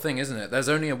that whole thing, isn't it? There's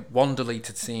only one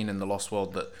deleted scene in the Lost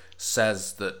World that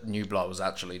says that Nublar was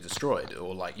actually destroyed,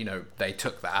 or like, you know, they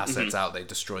took the assets out, they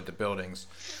destroyed the buildings.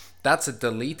 That's a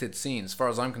deleted scene. As far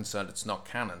as I'm concerned, it's not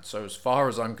canon. So as far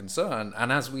as I'm concerned,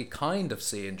 and as we kind of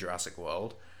see in Jurassic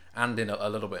World and in a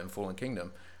little bit in Fallen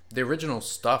Kingdom, the original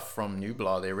stuff from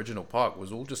Nublar, the original park,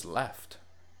 was all just left,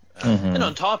 And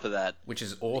on top of that, which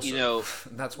is awesome. you know,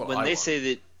 that's what when I they want. say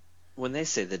that when they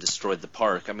say they destroyed the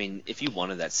park, I mean, if you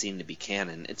wanted that scene to be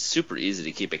canon, it's super easy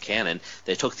to keep it canon.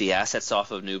 They took the assets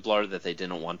off of Nublar that they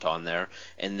didn't want on there,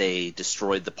 and they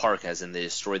destroyed the park, as in they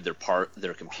destroyed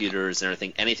their computers and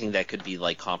everything, anything that could be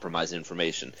like compromising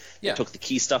information. Yeah. They took the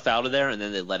key stuff out of there, and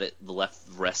then they left the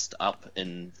rest up,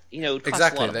 and you know, it costs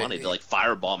Exactly, a lot of they- money to like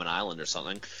firebomb an island or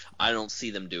something. I don't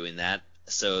see them doing that.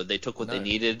 So they took what they No.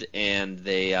 needed, and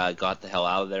they got the hell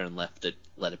out of there and let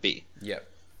it be. Yeah.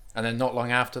 And then not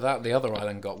long after that, the other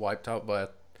island got wiped out by a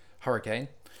hurricane.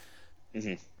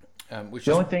 Which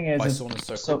The only thing why is Sauna's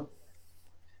so so cool.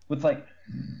 with like,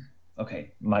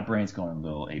 okay, my brain's going a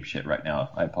little ape shit right now.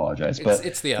 I apologize, but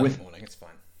It's the early with- morning. It's fine.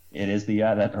 It is the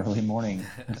that early morning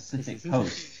Pacific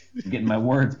Coast. I'm getting my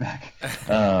words back.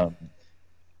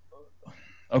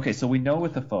 Okay, so we know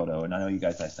with the photo, and I know you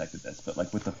guys dissected this, but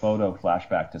like with the photo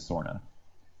flashback to Sorna,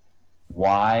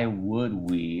 why would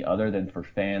we, other than for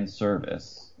fan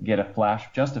service, get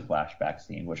just a flashback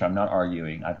scene? Which I'm not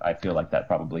arguing. I feel like that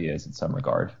probably is in some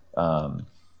regard.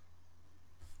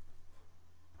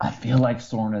 I feel like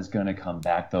Sorna is going to come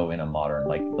back though in a modern,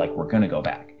 like we're going to go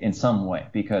back in some way,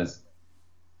 because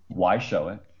why show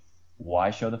it? Why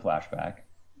show the flashback?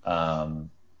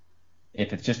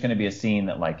 If it's just going to be a scene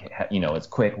that like, you know, it's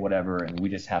quick, whatever, and we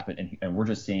just happen, and we're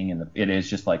just seeing it is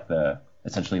just like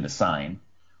essentially the sign,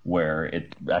 where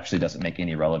it actually doesn't make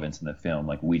any relevance in the film.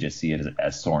 Like we just see it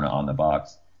as Sorna on the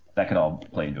box. That could all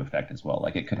play into effect as well.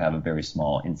 Like it could have a very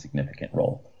small, insignificant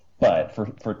role. But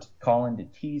for Colin to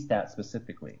tease that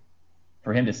specifically,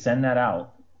 for him to send that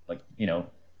out, like, you know,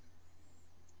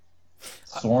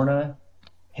 Sorna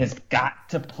has got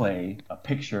to play a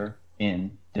picture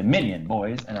in Dominion,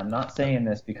 boys. And I'm not saying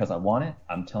this because I want it.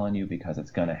 I'm telling you because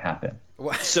it's going to happen.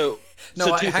 So No,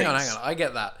 so hang on. things. I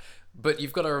get that. But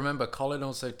you've got to remember, Colin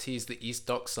also teased the East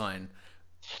Dock sign,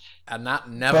 and that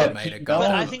never But made a he- go. But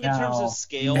No, I think in terms now, of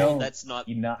scale, no, that's not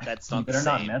you the better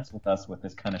not same. mess with us with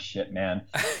this kind of shit, man.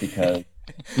 Because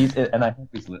and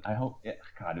I hope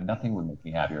God, nothing would make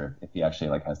me happier if he actually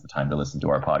like has the time to listen to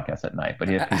our podcast at night. But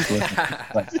if he's listening,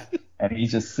 like, and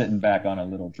he's just sitting back on a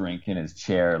little drink in his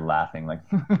chair, laughing like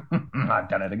I've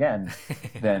done it again,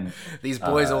 then These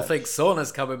boys all think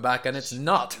Sauna's coming back, and it's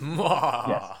not.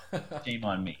 yes, shame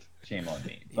on me.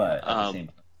 But at the same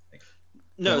time, like,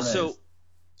 No,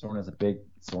 Sorna's a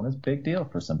big deal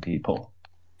for some people.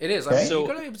 It is. I mean, So-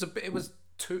 it was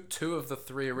two of the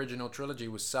three original trilogy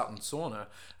was set in Sauna,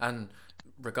 and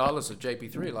regardless of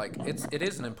JP3, like it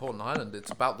is an important island.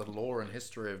 It's about the lore and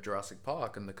history of Jurassic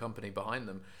Park and the company behind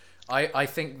them. I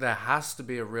think there has to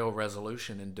be a real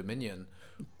resolution in Dominion,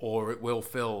 or it will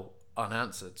feel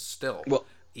unanswered still. Well-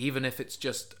 even if it's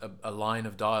just a line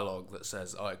of dialogue that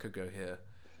says, "Oh, it could go here,"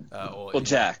 or well,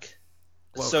 Jack.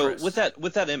 Well, so Chris.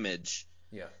 with that image,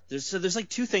 yeah. there's like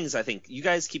two things. I think you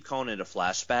guys keep calling it a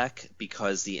flashback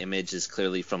because the image is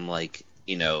clearly from like,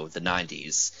 you know, the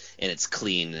 90s, and it's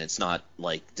clean and it's not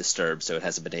like disturbed, so it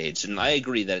hasn't been aged. And I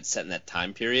agree that it's set in that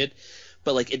time period,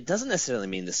 but like it doesn't necessarily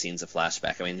mean the scene's a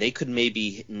flashback. I mean, they could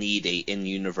maybe need a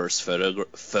in-universe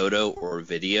photo or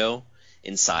video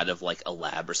inside of like a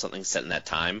lab or something set in that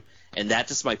time, and that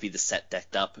just might be the set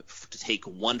decked up to take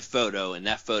one photo, and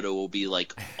that photo will be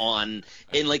like on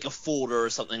in like a folder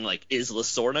or something like Isla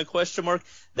Sorna ?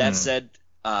 That said,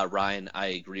 Ryan, I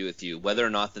agree with you. Whether or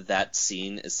not that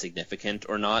scene is significant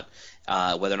or not,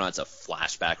 whether or not it's a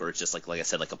flashback or it's just like I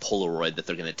said, like a Polaroid that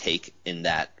they're going to take in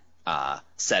that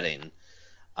setting.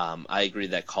 I agree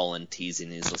that Colin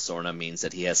teasing Isla Sorna means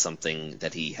that he has something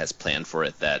that he has planned for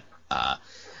it that,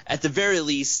 at the very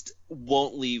least,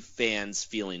 won't leave fans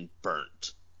feeling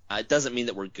burnt. It doesn't mean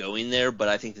that we're going there, but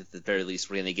I think that at the very least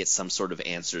we're going to get some sort of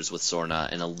answers with Sorna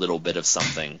and a little bit of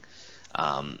something.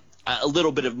 a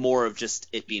little bit of more of just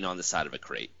it being on the side of a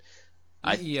crate.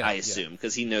 I assume,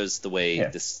 because he knows the way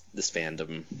this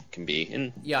fandom can be.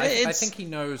 And I think he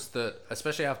knows that,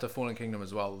 especially after Fallen Kingdom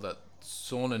as well, that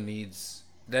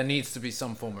there needs to be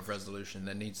some form of resolution.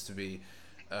 There needs to be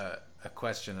a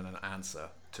question and an answer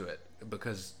to it,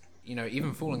 because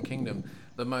even Fallen Kingdom,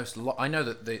 I know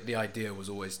that the idea was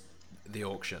always the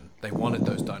auction. They wanted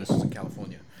those dinosaurs in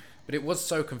California. But it was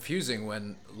so confusing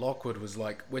when Lockwood was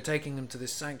like, we're taking them to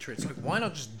this sanctuary. It's like, why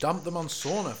not just dump them on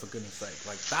Sorna, for goodness sake?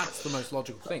 Like, that's the most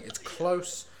logical thing. It's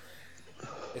close.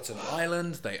 It's an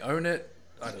island. They own it.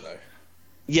 I don't know.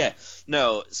 Yeah.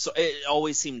 No, so it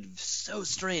always seemed so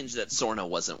strange that Sorna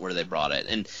wasn't where they brought it.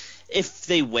 And if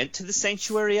they went to the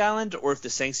Sanctuary Island, or if the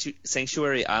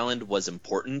Sanctuary Island was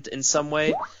important in some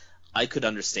way, I could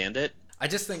understand it. I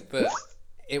just think that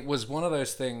it was one of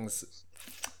those things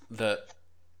that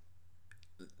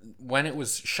when it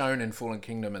was shown in Fallen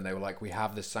Kingdom and they were like, we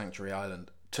have this Sanctuary Island,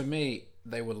 to me,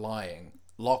 they were lying.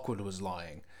 Lockwood was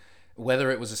lying. Whether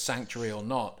it was a sanctuary or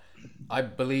not, I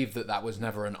believe that was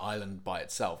never an island by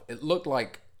itself. It looked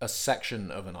like a section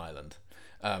of an island.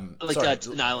 An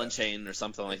island chain or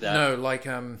something like that. No, like,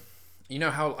 you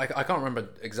know how, I can't remember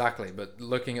exactly, but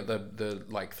looking at the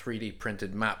like 3D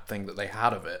printed map thing that they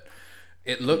had of it,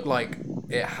 it looked like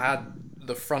it had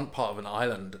the front part of an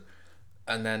island,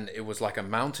 and then it was like a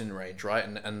mountain range, right?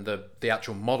 And the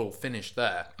actual model finished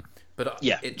there. But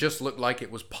it just looked like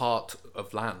it was part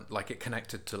of land, like it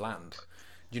connected to land.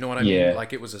 Do you know what I mean?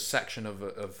 Like it was a section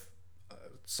of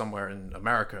somewhere in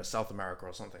America, South America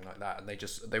or something like that.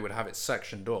 And they would have it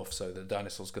sectioned off so the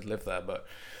dinosaurs could live there. But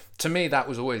to me, that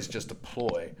was always just a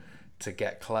ploy to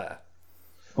get Claire.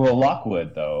 Well,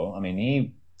 Lockwood, though, I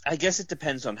mean, I guess it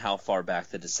depends on how far back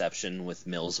the deception with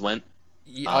Mills went.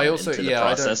 I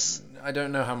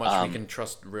don't know how much we can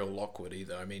trust real Lockwood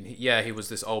either. I mean, he was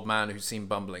this old man who seemed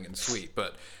bumbling and sweet,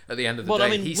 but at the end of the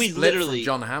day, he split from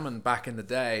John Hammond back in the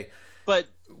day. But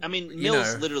I mean,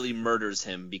 Mills literally murders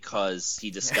him because he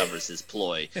discovers his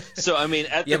ploy. So I mean,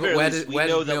 at the very least, we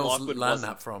know that Lockwood learn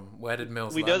that from. Where did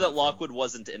Mills? We know that Lockwood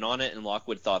wasn't in on it, and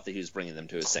Lockwood thought that he was bringing them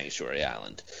to a sanctuary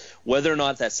island. Whether or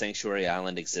not that sanctuary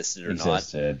island existed or not,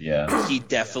 he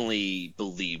definitely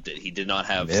believed it. He did not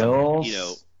have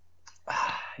Mills.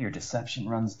 Your deception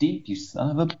runs deep, you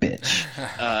son of a bitch.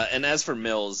 And as for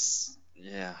Mills,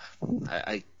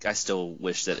 I still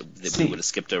wish that we would have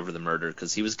skipped over the murder,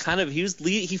 because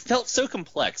he felt so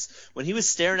complex when he was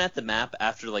staring at the map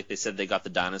after, like they said, they got the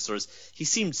dinosaurs. He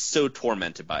seemed so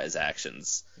tormented by his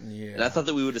actions, and I thought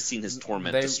that we would have seen his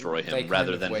torment destroy him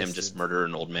rather than him just murder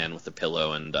an old man with a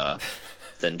pillow and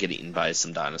then get eaten by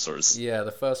some dinosaurs. Yeah,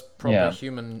 the first proper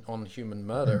human on human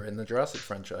murder in the Jurassic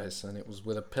franchise, and it was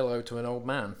with a pillow to an old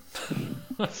man.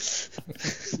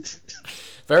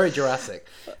 Very Jurassic.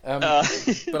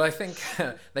 But I think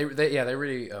they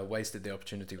really wasted the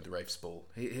opportunity with Rafe Spall.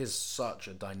 He's such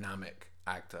a dynamic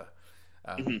actor.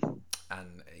 And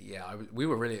we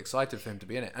were really excited for him to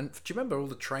be in it. And do you remember all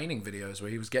the training videos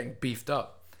where he was getting beefed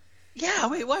up? Yeah,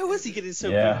 wait, why was he getting so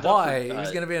beefed up? Why? He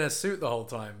was going to be in a suit the whole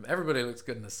time. Everybody looks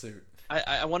good in a suit.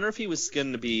 I wonder if he was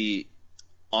going to be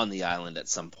on the island at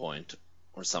some point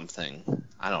or something.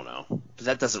 I don't know. But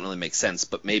that doesn't really make sense,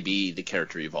 but maybe the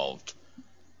character evolved.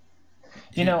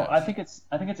 I think it's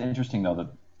interesting though that,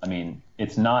 I mean,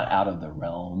 it's not out of the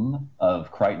realm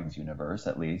of Crichton's universe,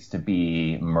 at least, to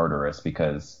be murderous,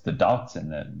 because the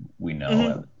Dachshund that we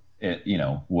know,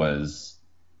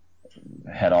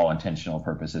 had all intentional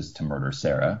purposes to murder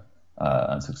Sarah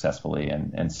unsuccessfully,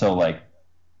 and so like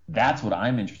that's what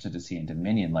I'm interested to see in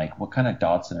Dominion. Like, what kind of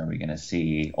Dachshund are we going to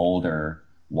see? Older,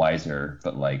 wiser,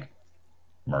 but like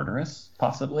murderous,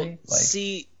 possibly.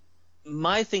 See.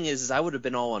 My thing is I would have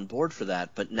been all on board for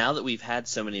that, but now that we've had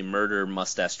so many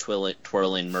mustache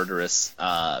twirling murderous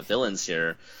villains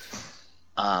here,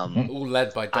 all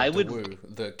led by Dr. Wu,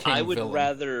 the king I would villain.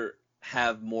 rather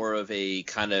have more of a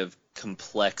kind of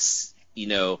complex,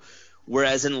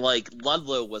 whereas in like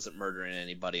Ludlow wasn't murdering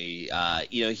anybody.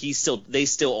 They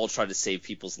still all tried to save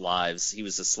people's lives. He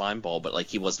was a slime ball, but like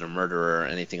he wasn't a murderer or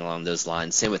anything along those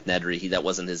lines. Same with Nedry, that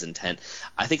wasn't his intent.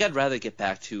 I think I'd rather get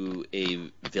back to a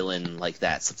villain like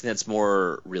that, something that's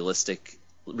more realistic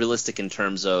in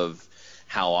terms of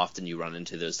how often you run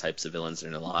into those types of villains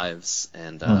in your lives,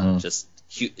 and just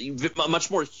much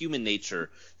more human nature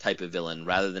type of villain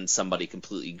rather than somebody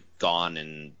completely gone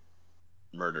and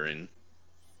murdering.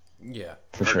 Yeah,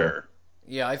 for sure.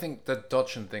 Yeah, I think the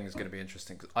Dachshund thing is going to be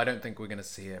interesting, because I don't think we're going to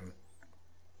see him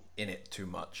in it too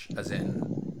much, as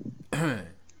in,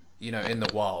 in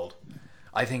the wild.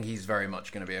 I think he's very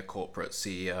much going to be a corporate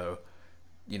CEO,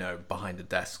 behind a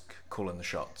desk calling the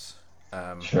shots.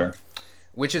 Sure.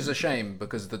 Which is a shame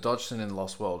because the Dodgson in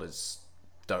Lost World is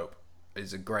dope.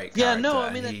 Is a great character. Yeah, no,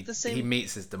 I mean, and at the same... he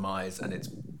meets his demise and it's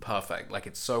perfect. Like,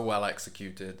 it's so well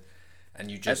executed, and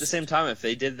you just... At the same time, if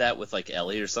they did that with, like,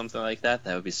 Ellie or something like that,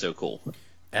 that would be so cool.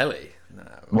 Ellie? No.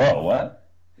 Whoa, what?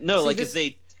 No, See, like, this- if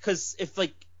they... Because if,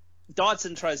 like,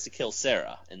 Dodson tries to kill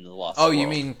Sarah in the Lost Oh, World. you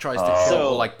mean tries to kill So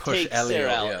or, like, push take Ellie Sarah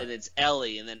out, out, yeah. and it's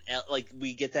Ellie, and then like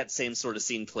we get that same sort of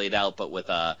scene played out, but with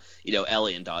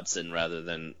Ellie and Dodson rather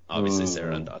than obviously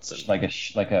Sarah and Dodson.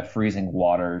 Like a freezing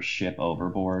water ship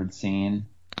overboard scene.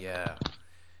 Yeah.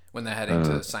 When they're heading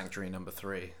to Sanctuary number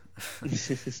 3.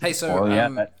 Hey, so Or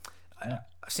I've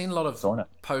seen a lot of Sorta.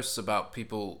 posts about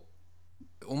people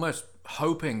almost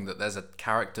hoping that there's a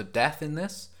character death in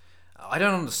this. I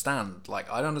don't understand.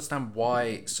 Like, I don't understand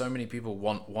why so many people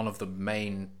want one of the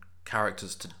main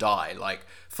characters to die. Like,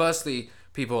 firstly,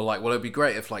 people are like, well, it'd be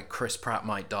great if, like, Chris Pratt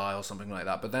might die or something like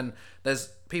that. But then there's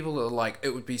people that are like,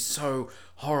 it would be so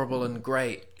horrible and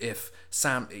great if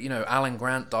Alan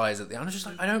Grant dies at the end. I'm just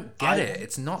like, I don't get it.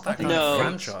 It's not that kind of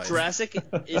franchise. Jurassic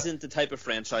isn't the type of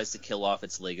franchise to kill off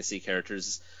its legacy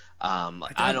characters.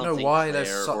 I don't know think why Claire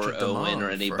there's such or a demand Owen or for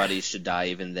it. anybody should die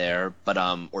even there, but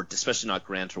or especially not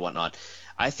Grant or whatnot.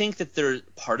 I think that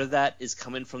part of that is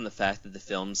coming from the fact that the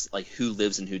films, like who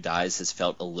lives and who dies, has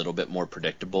felt a little bit more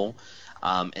predictable.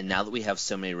 And now that we have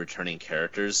so many returning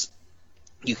characters,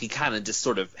 you can kind of just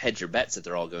sort of hedge your bets that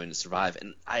they're all going to survive.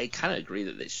 And I kind of agree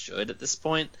that they should at this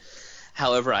point.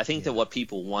 However, I think that what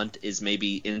people want is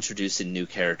maybe introducing new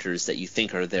characters that you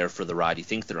think are there for the ride, you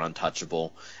think they're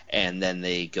untouchable, and then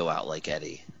they go out like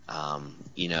Eddie,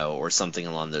 or something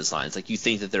along those lines. Like, you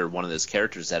think that they're one of those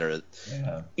characters that are,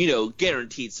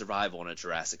 guaranteed survival in a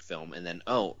Jurassic film, and then,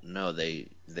 oh, no,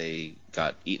 they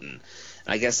got eaten.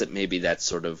 And I guess that maybe that's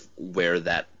sort of where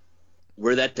that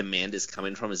demand is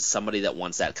coming from, is somebody that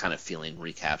wants that kind of feeling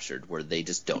recaptured, where they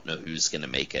just don't know who's going to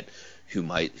make it, who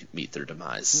might meet their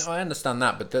demise. No, I understand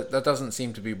that, but that doesn't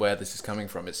seem to be where this is coming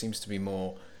from. It seems to be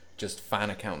more just fan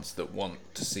accounts that want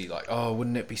to see, like, oh,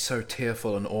 wouldn't it be so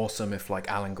tearful and awesome if, like,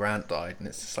 Alan Grant died? And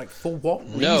it's just like, for what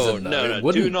reason? No, it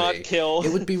wouldn't do not be. kill.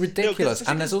 It would be ridiculous,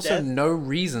 and there's also death... no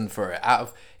reason for it.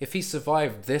 If he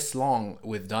survived this long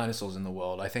with dinosaurs in the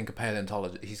world, I think a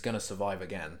paleontologist, he's going to survive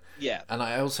again. Yeah. And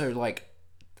I also, like,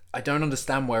 I don't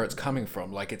understand where it's coming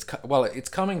from. Like, it's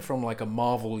coming from, like, a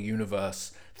Marvel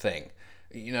Universe thing.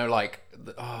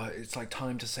 It's like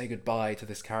time to say goodbye to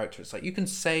this character. It's like, you can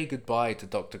say goodbye to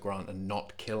Dr. Grant and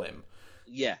not kill him.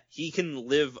 Yeah, he can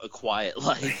live a quiet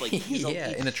life. Like,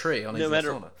 in a tree on his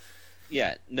sauna.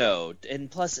 Yeah, no, and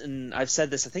plus, and I've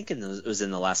said this, I think it was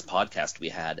in the last podcast we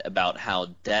had, about how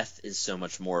death is so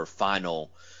much more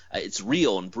final. It's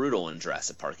real and brutal in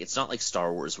Jurassic Park. It's not like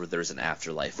Star Wars where there's an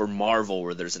afterlife, or Marvel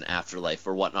where there's an afterlife,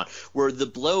 or whatnot, where the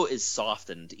blow is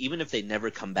softened. Even if they never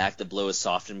come back, the blow is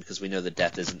softened because we know that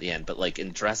death isn't the end. But like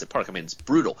in Jurassic Park, I mean, it's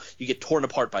brutal. You get torn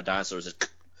apart by dinosaurs,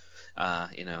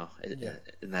 and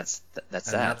that's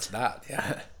that.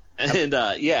 Yeah. And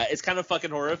it's kind of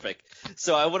fucking horrific.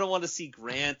 So I wouldn't want to see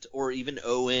Grant or even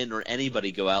Owen or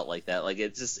anybody go out like that. Like,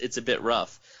 it's a bit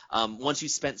rough. Once you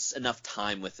spent enough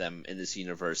time with them in this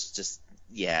universe,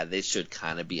 they should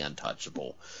kind of be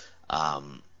untouchable.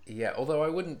 Although I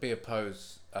wouldn't be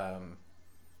opposed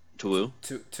to Wu?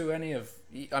 To any of...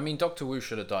 I mean, Dr. Wu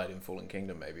should have died in Fallen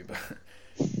Kingdom, maybe, but...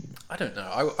 I don't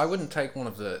know. I wouldn't take one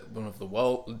of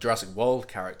the Jurassic World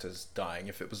characters dying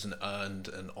if it was an earned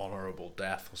and honorable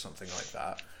death or something like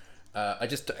that.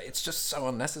 It's just so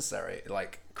unnecessary.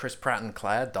 Like, Chris Pratt and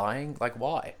Claire dying. Like,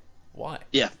 why?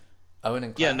 Yeah. Owen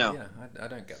and Claire. Yeah, no. I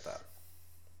don't get that.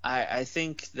 I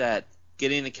think that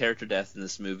getting a character death in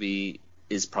this movie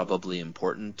is probably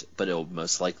important, but it'll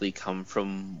most likely come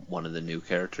from one of the new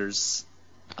characters.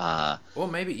 Or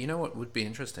maybe, you know what would be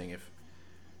interesting, if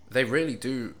they really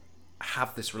do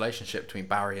have this relationship between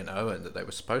Barry and Owen that they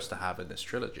were supposed to have in this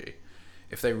trilogy.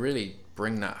 If they really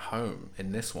bring that home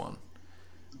in this one,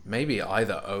 maybe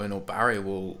either Owen or Barry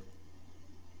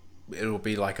it'll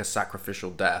be like a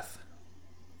sacrificial death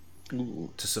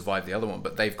to survive the other one,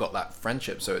 but they've got that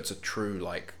friendship, so it's a true,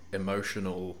 like,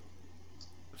 emotional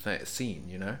scene,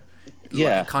 you know?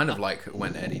 Yeah. Like, kind of like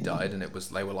when Eddie died, and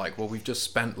they were like, well, we've just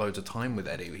spent loads of time with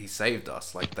Eddie, he saved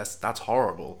us, like, that's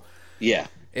horrible. Yeah.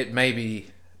 It may be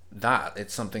that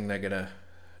it's something they're gonna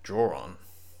draw on,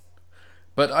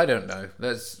 but I don't know.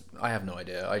 I have no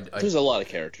idea. There's a lot of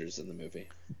characters in the movie.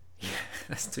 Yeah,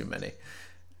 that's too many.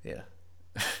 Yeah.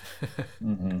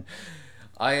 Mm-hmm.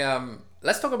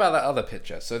 Let's talk about that other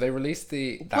picture. So they released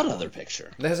What other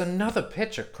picture? There's another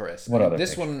picture, Chris. What other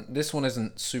this picture? one? This one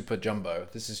isn't super jumbo.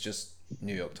 This is just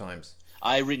New York Times.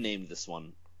 I renamed this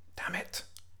one. Damn it.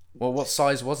 Well, what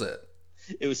size was it?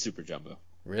 It was Super Jumbo.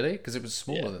 Really? Because it was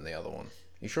smaller than the other one.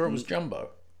 You sure it was Jumbo?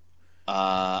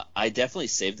 I definitely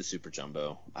saved the Super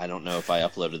Jumbo. I don't know if I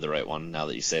uploaded the right one now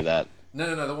that you say that.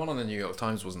 No. The one on the New York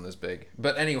Times wasn't as big.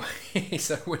 But anyway,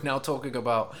 so we're now talking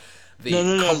about the No.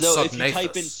 If you Compsognathus.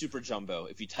 type in Super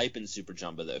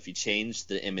Jumbo, though, if you change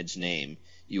the image name,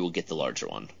 you will get the larger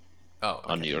one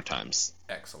on New York Times.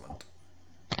 Excellent.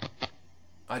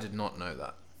 I did not know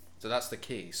that. So that's the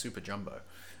key, Super Jumbo.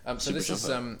 So this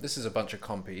is a bunch of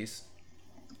compies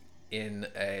in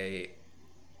a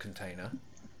container.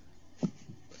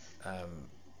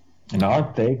 And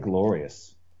aren't they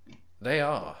glorious? They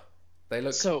are.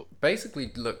 They So-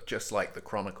 basically look just like the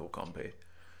Chronicle compy.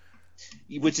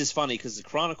 Which is funny because the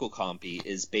Chronicle compy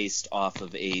is based off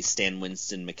of a Stan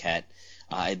Winston maquette,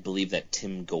 I believe that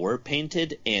Tim Gore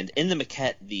painted, and in the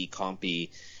maquette the compy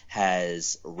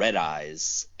has red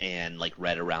eyes and like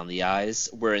red around the eyes,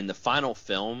 where in the final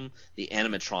film the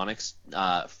animatronics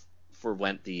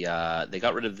they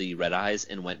got rid of the red eyes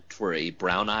and went for a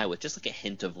brown eye with just like a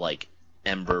hint of like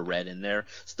ember red in there.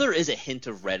 So there is a hint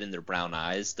of red in their brown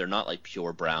eyes. They're not like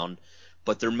pure brown,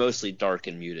 but they're mostly dark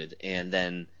and muted. And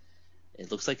then it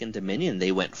looks like in Dominion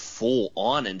they went full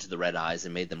on into the red eyes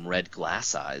and made them red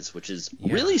glass eyes, which is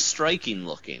really striking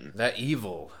looking. They're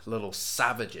evil little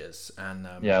savages, and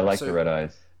Yeah, I like the red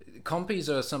eyes. Compies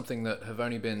are something that have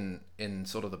only been in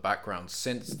sort of the background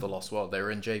since The Lost World. They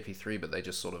were in JP3, but they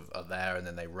just sort of are there and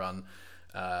then they run.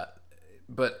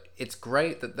 But it's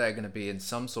great that they're going to be in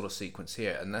some sort of sequence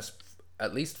here, and there's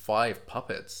at least 5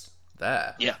 puppets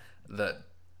there. Yeah. That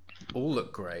all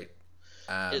look great.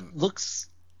 It looks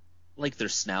like their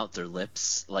snout, their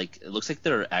lips, like it looks like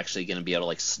they're actually going to be able to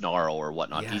like snarl or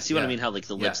whatnot. Do you see what I mean? How like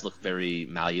the lips look very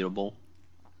malleable.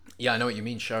 Yeah, I know what you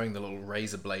mean, showing the little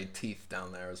razor blade teeth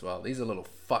down there as well. These are little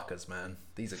fuckers, man.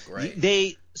 These are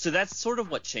great. So that's sort of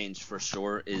what changed for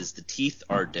sure, is the teeth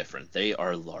are different. They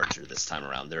are larger this time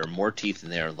around. There are more teeth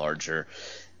and they are larger.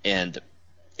 And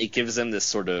it gives them this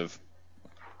sort of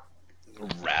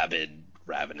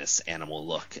ravenous animal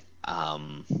look.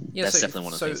 That's definitely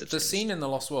one of the things that's the scene in The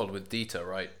Lost World with Dieter,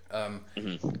 right?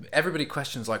 Everybody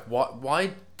questions like,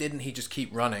 why didn't he just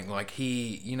keep running? Like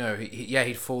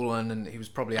he'd fallen and he was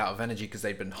probably out of energy because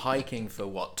they'd been hiking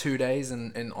for 2 days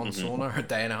on Sauna, a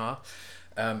day and a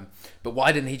half. But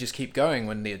why didn't he just keep going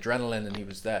when the adrenaline and he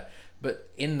was there? But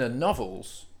in the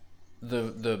novels,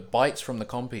 the bites from the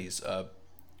compies are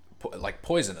like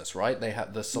poisonous, right? They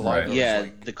have the saliva. Right. Yeah,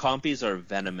 the compies are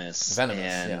venomous.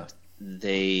 And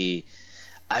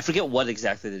I forget what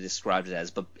exactly they described it as,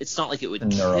 but it's not like it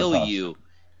would kill you.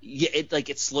 Yeah,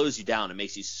 it slows you down. It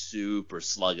makes you super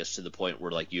sluggish to the point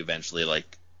where like you eventually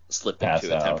like slip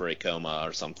into a temporary coma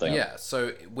or something. Yeah,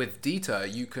 so with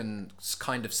Dieter, you can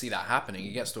kind of see that happening.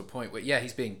 He gets to a point where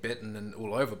he's being bitten and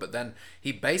all over, but then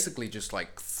he basically just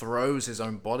like throws his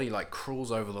own body, like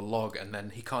crawls over the log, and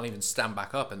then he can't even stand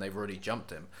back up, and they've already jumped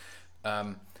him.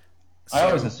 I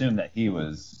always assumed that he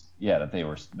was that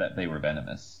they were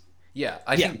venomous. Yeah,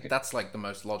 I think that's like the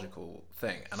most logical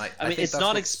thing, and I mean, think it's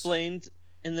not explained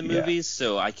in the movies,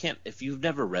 so I can't. If you've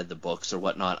never read the books or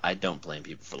whatnot, I don't blame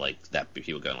people for like that.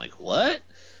 People going like, "What?"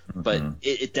 But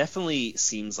it definitely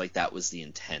seems like that was the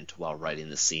intent while writing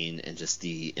the scene, and just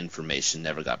the information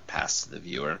never got passed to the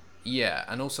viewer. Yeah,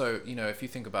 and also, if you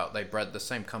think about, they bred the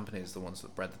same company as the ones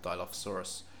that bred the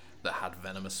Dilophosaurus that had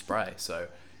venomous spray, so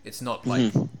it's not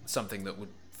like something that would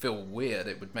feel weird.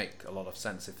 It would make a lot of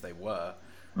sense if they were.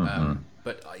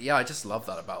 But I just love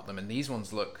that about them, and these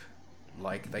ones look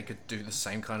like they could do the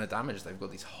same kind of damage. They've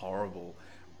got these horrible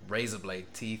razor blade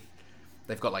teeth.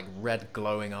 They've got like red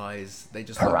glowing eyes. They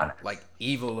just look like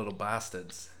evil little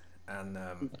bastards. And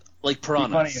like piranhas.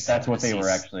 It'd be funny if that's what they were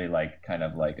actually like, kind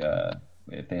of like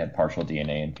if they had partial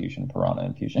DNA infusion, piranha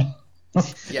infusion.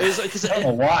 Yeah. I don't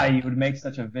know why you would make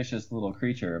such a vicious little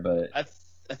creature, but I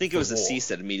think it was the Cease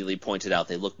that immediately pointed out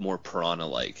they look more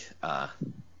piranha-like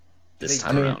this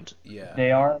time around. Yeah,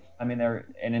 they are. I mean, they're,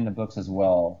 and in the books as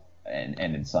well, and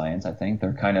in science, I think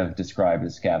they're kind of described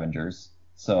as scavengers.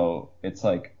 So it's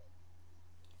like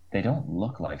they don't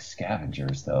look like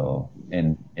scavengers though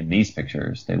in these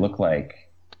pictures. They look like,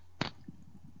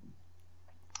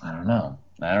 I don't know.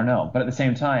 But at the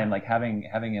same time, like having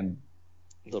him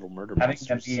little murder having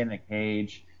monsters. him be in a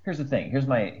cage. Here's the thing. Here's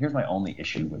my only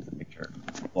issue with the picture.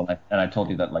 Well, and I told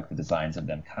you that like the designs of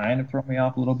them kind of throw me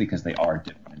off a little because they are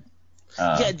different.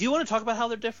 Do you want to talk about how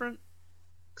they're different?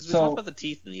 Because we talked about the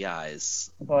teeth and the eyes.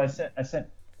 Well, I sent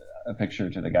a picture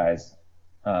to the guys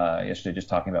yesterday, just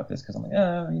talking about this because I'm like,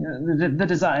 the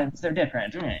designs, they're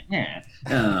different. Yeah.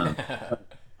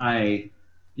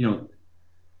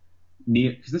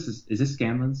 Because this is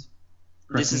Scanlan's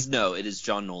It is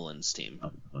John Nolan's team.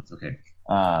 Oh, that's okay.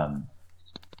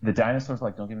 The dinosaurs,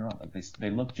 like, don't get me wrong, like they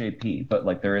look JP, but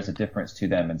like there is a difference to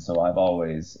them, and so I've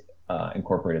always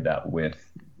incorporated that with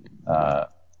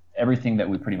everything that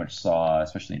we pretty much saw,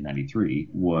 especially in '93,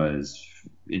 was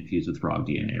infused with frog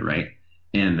DNA, right?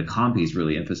 And the compies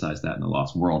really emphasized that in The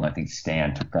Lost World. And I think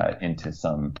Stan took that into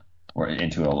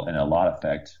a lot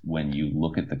effect when you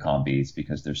look at the compies,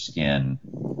 because their skin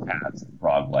has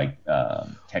frog-like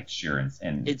texture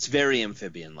and it's very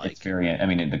amphibian-like. It's very, I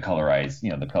mean, the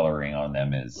coloring on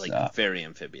them is like very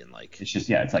amphibian-like. It's just,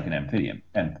 yeah, it's like an amphibian,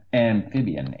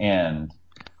 and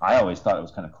I always thought it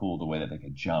was kind of cool the way that they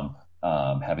could jump,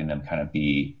 having them kind of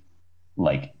be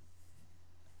like,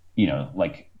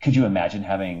 like, could you imagine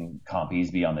having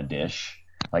compies be on the dish,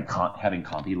 like having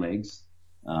compy legs,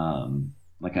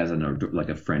 like as like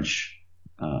a French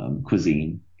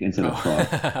cuisine instead of frog.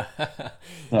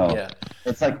 So yeah.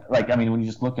 It's like I mean, when you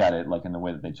just look at it, like in the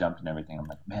way that they jumped and everything, I'm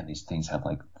like, man, these things have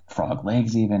like frog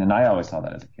legs even, and I always saw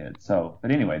that as a kid. So,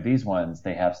 but anyway, these ones,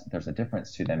 there's a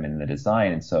difference to them in the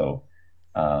design, and so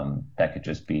that could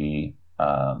just be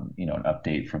an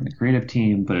update from the creative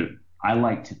team. But I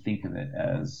like to think of it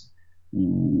as,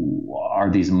 are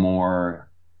these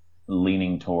more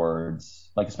leaning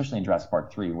towards, like, especially in Jurassic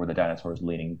Park 3, where the dinosaurs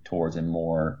leaning towards a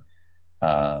more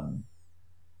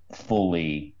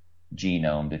fully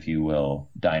genomed, if you will,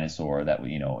 dinosaur that,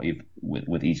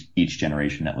 with each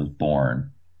generation that was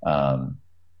born,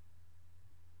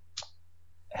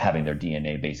 having their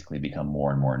DNA basically become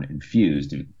more and more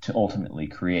infused to ultimately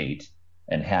create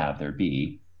and have there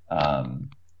be an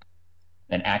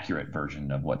accurate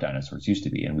version of what dinosaurs used to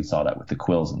be. And we saw that with the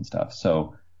quills and stuff.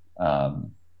 So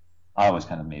I always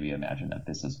kind of maybe imagine that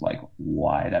this is like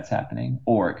why that's happening.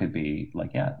 Or it could be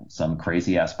like, yeah, some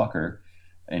crazy ass fucker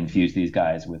infused these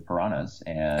guys with piranhas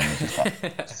and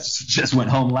just went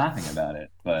home laughing about it.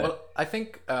 But well, I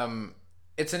think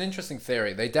it's an interesting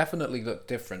theory. They definitely look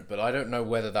different, but I don't know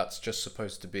whether that's just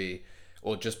supposed to be,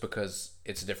 or just because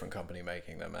it's a different company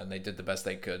making them and they did the best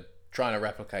they could trying to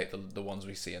replicate the ones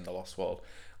we see in The Lost World.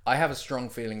 I have a strong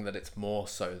feeling that it's more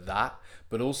so that,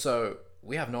 but also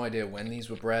we have no idea when these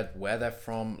were bred, where they're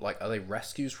from. Like, are they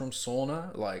rescues from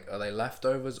Sauna? Like, are they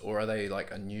leftovers, or are they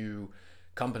like a new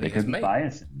company? They could be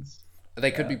biosins.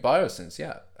 They could be biosins,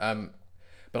 yeah.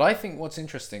 But I think what's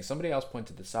interesting, somebody else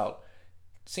pointed this out,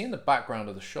 seeing the background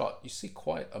of the shot, you see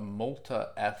quite a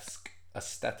Malta-esque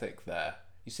aesthetic there.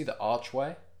 You see the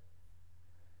archway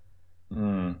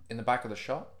in the back of the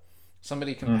shot?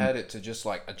 Somebody compared it to just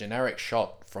like a generic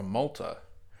shot from Malta,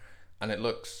 and it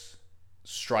looks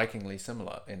strikingly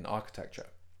similar in architecture.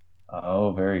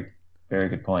 Oh, very, very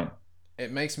good point.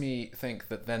 It makes me think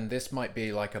that then this might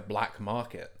be like a black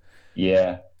market.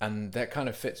 Yeah. And that kind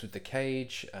of fits with the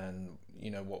cage and,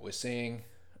 what we're seeing.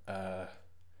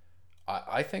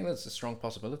 I think that's a strong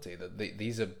possibility that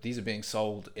these are being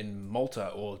sold in Malta,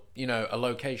 or, a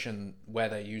location where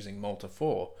they're using Malta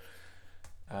for.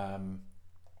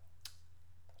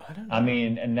 I don't know. I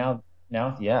mean, and now,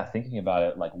 yeah, thinking about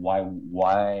it, like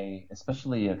why,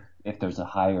 especially if there's a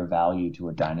higher value to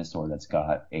a dinosaur that's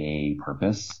got a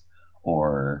purpose,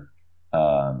 or,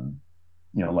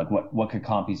 like what could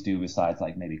compies do besides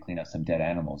like maybe clean up some dead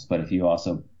animals? But if you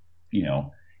also,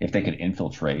 if they could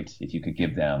infiltrate, if you could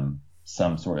give them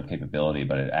some sort of capability,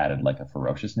 but it added like a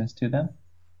ferociousness to them,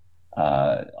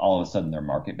 all of a sudden their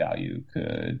market value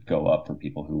could go up for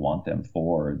people who want them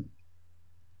for,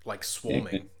 like,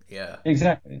 swarming. Yeah,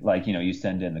 exactly. Like, you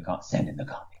send in the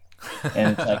copy,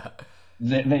 and it's like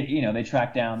they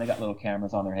track down. They got little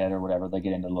cameras on their head or whatever. They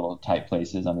get into little tight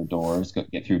places under doors,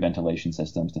 get through ventilation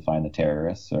systems to find the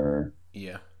terrorists, or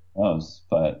those.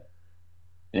 But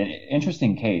an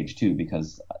interesting cage too,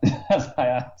 because as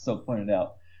I also pointed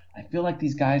out, I feel like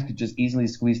these guys could just easily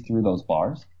squeeze through those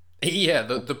bars. Yeah,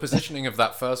 the positioning of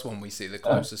that first one we see, the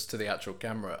closest to the actual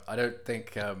camera, I don't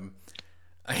think.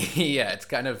 Yeah, it's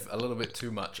kind of a little bit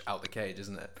too much out the cage,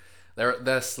 isn't it?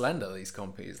 They're slender, these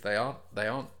compies. They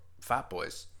aren't fat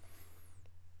boys.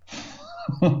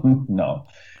 No,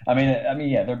 I mean,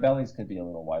 yeah, their bellies could be a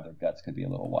little wide, their guts could be a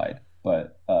little wide,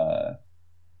 but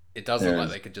it does look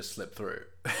like they could just slip through.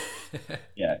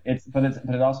 Yeah, but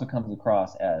it also comes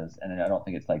across as, and I don't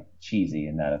think it's like cheesy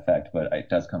in that effect, but it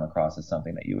does come across as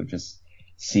something that you would just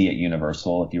see at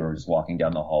Universal if you were just walking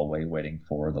down the hallway waiting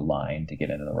for the line to get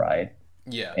into the ride.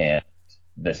 Yeah. And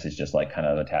this is just like kind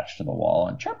of attached to the wall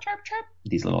and chirp, chirp, chirp.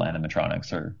 These little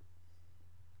animatronics are,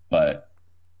 but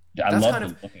I love the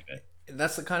look of it.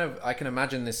 That's the kind of, I can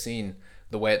imagine this scene,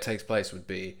 the way it takes place would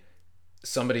be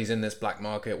somebody's in this black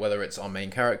market, whether it's our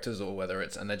main characters or whether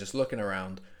it's, and they're just looking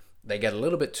around, they get a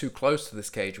little bit too close to this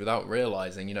cage without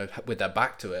realizing, you know, with their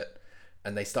back to it,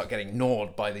 and they start getting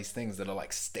gnawed by these things that are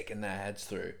like sticking their heads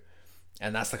through.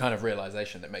 And that's the kind of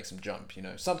realization that makes them jump, you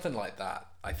know. Something like that,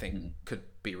 I think, could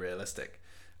be realistic.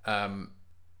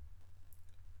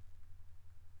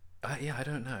 Yeah, I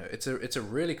don't know. It's a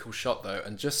really cool shot though,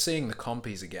 and just seeing the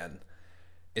compies again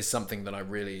is something that I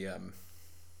really I'm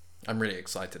really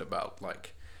excited about.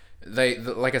 Like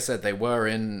like I said, they were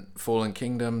in Fallen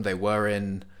Kingdom. Were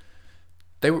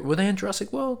they in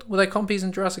Jurassic World? Were they compies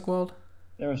in Jurassic World?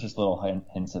 There was just little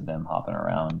hints of them hopping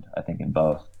around, I think, in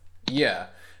both. Yeah,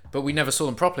 but we never saw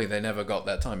them properly. They never got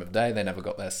their time of day. They never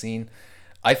got their scene.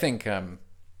 I think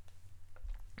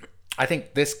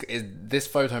this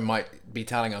photo might be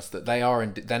telling us that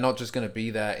they're not just going to be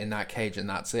there in that cage and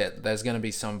that's it. There's going to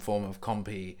be some form of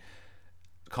compy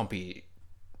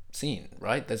scene,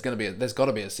 right? There's got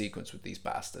to be a sequence with these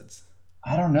bastards.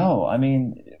 I don't know. I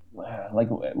mean, like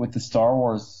with the Star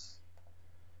Wars,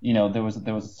 you know, there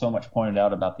was so much pointed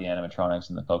out about the animatronics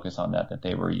and the focus on that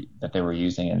they were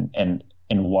using, and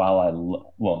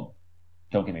while well,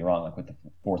 don't get me wrong, like with the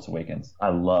Force Awakens, I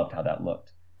loved how that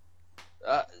looked.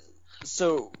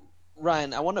 So,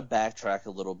 Ryan, I want to backtrack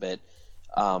a little bit.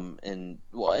 And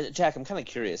well, Jack, I'm kind of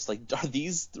curious. Like, are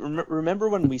these? Remember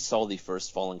when we saw the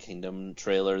first Fallen Kingdom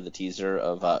trailer, the teaser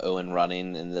of Owen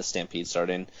running and the stampede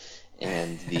starting,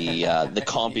 and the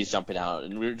compies jumping out,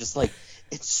 and we were just like,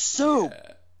 it's so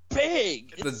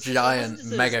big. The giant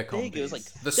mega compies. It was like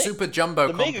the super jumbo.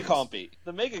 The mega compy.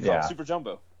 The mega comp, super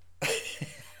jumbo.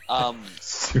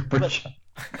 Super.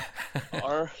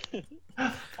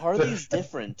 Are these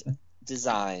different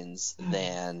designs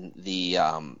than the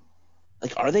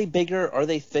like, are they bigger, are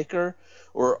they thicker,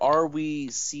 or are we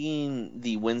seeing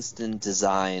the Winston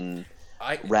design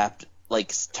wrapped,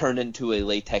 like, turned into a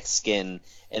latex skin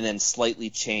and then slightly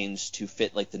changed to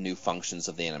fit like the new functions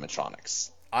of the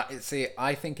animatronics?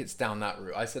 I think it's down that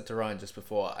route. I said to Ryan just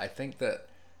before, I think that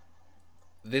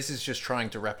this is just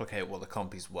trying to replicate what the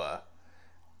compies were,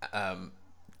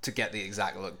 to get the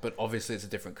exact look, but obviously it's a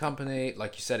different company.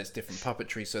 Like you said, it's different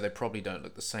puppetry, so they probably don't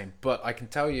look the same. But I can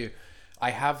tell you,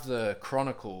 I have the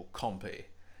Chronicle compy,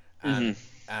 and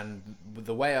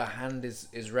the way her hand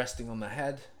is resting on the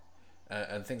head,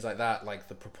 and things like that, like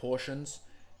the proportions,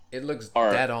 it looks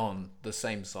dead on the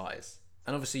same size.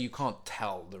 And obviously you can't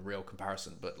tell the real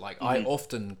comparison, but like I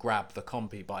often grab the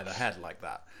compy by the head like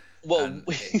that. Well,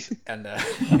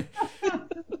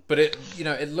 but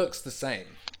it looks the same.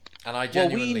 And I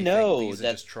genuinely think these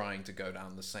are just trying to go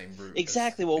down the same route.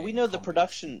 Exactly. Well, we know the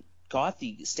production got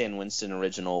the Stan Winston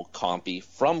original compy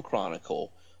from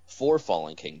Chronicle for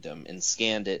Fallen Kingdom and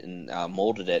scanned it and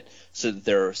molded it so that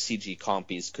their CG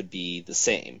compies could be the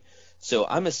same. So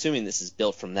I'm assuming this is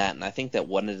built from that, and I think that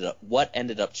what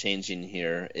ended up changing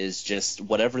here is just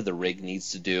whatever the rig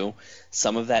needs to do.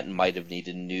 Some of that might have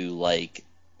needed new like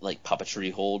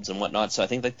puppetry holds and whatnot. So I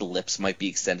think like the lips might be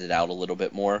extended out a little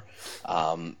bit more.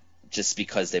 Just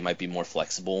because they might be more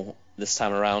flexible this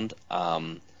time around.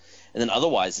 And then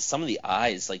otherwise, some of the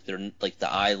eyes, like they're like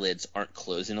the eyelids aren't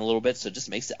closing a little bit, so it just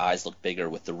makes the eyes look bigger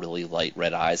with the really light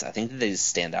red eyes. I think that they just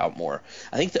stand out more.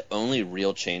 I think the only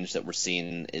real change that we're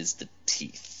seeing is the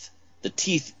teeth. The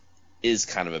teeth is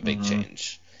kind of a big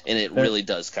change, and it really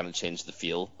does kind of change the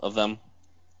feel of them.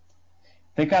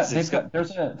 There's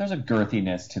a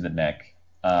girthiness to the neck.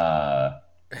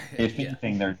 If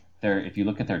anything, if you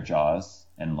look at their jaws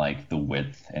and like the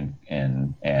width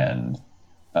and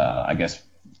I guess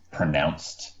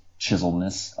pronounced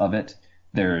chiseledness of it,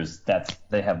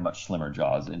 they have much slimmer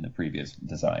jaws in the previous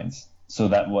designs. So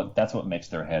that's what makes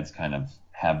their heads kind of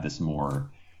have this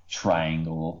more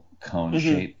triangle cone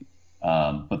shape.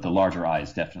 But the larger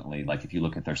eyes definitely, like if you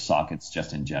look at their sockets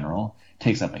just in general,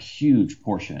 takes up a huge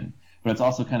portion. But it's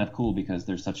also kind of cool because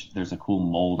there's a cool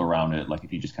mold around it. Like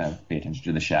if you just kind of pay attention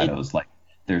to the shadows, like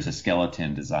there's a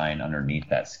skeleton design underneath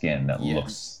that skin that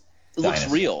looks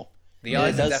real. The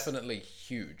eyes are definitely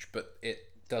huge, but it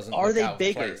doesn't look out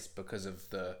of place because of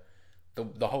the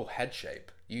whole head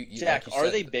shape. Jack, are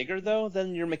they bigger though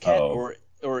than your maquette,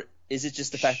 or is it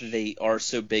just the fact that they are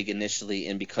so big initially,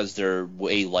 and because they're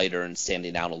way lighter and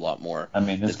standing out a lot more? I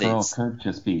mean, this girl could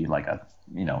just be like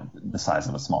the size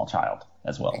of a small child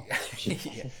as well.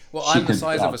 Well, I'm the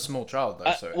size of a small child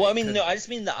though. So I just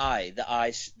mean the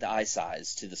eye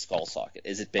size to the skull socket.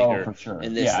 Is it bigger for sure.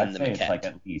 in this than the maquette? It's like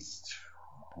at least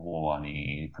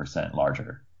 20%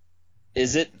 larger.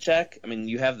 Is it, Jack? I mean,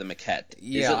 you have the maquette.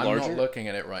 Yeah, is it larger? I'm not looking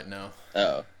at it right now.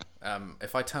 Oh.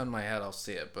 If I turn my head, I'll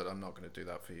see it, but I'm not going to do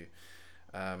that for you.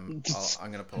 I'm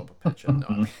going to pull up a picture.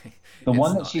 No, the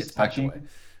one that she's touching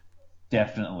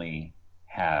definitely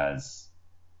has.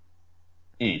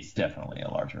 It's definitely a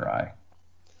larger eye.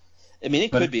 I mean,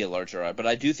 it could be a larger eye, but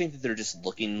I do think that they're just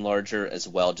looking larger as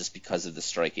well just because of the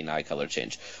striking eye color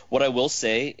change. What I will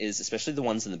say is, especially the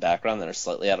ones in the background that are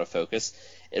slightly out of focus,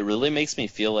 it really makes me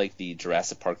feel like the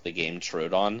Jurassic Park the game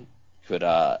Troodon could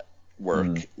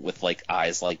work with like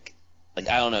eyes like I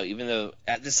don't know, even though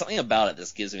there's something about it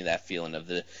that gives me that feeling of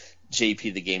the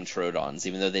JP the game Troodons,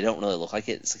 even though they don't really look like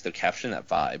it. It's like they're capturing that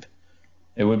vibe.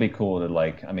 It would be cool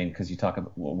to because you talk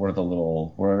about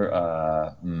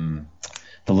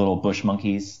the little bush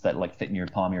monkeys that like fit in your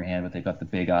palm of your hand, but they've got the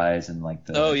big eyes and like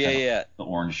the the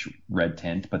orange red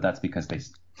tint. But that's because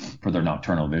for their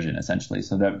nocturnal vision essentially.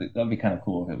 So that'd be kind of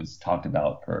cool if it was talked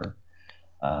about for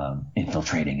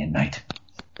infiltrating at night.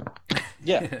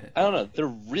 Yeah, I don't know. They're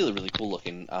really, really cool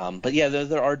looking. But yeah,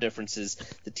 there are differences.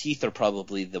 The teeth are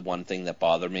probably the one thing that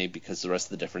bother me because the rest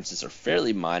of the differences are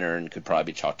fairly minor and could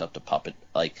probably be chalked up to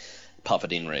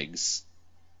puppeting rigs.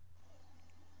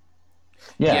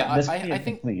 Yeah, I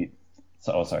think.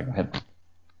 So, sorry. Go ahead.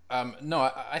 No,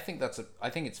 I think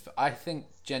I think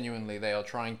genuinely they are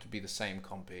trying to be the same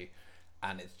compy,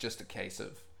 and it's just a case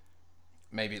of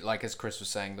maybe, like as Chris was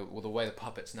saying, the way the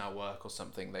puppets now work or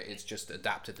something, that it's just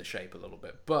adapted the shape a little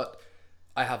bit. But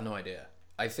I have no idea.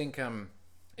 I think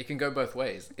it can go both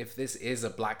ways. If this is a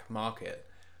black market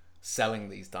selling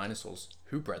these dinosaurs,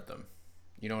 who bred them?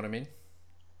 You know what I mean?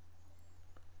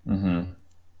 Mm-hmm.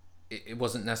 It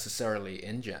wasn't necessarily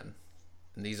InGen,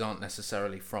 and these aren't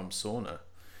necessarily from Sorna.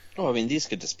 Oh, I mean, these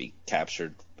could just be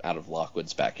captured out of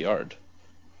Lockwood's backyard.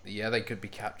 Yeah, they could be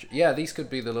captured. Yeah, these could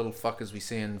be the little fuckers we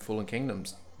see in Fallen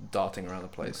Kingdoms darting around the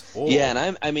place. Or... Yeah,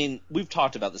 and I mean, we've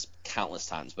talked about this countless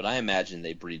times, but I imagine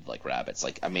they breed like rabbits.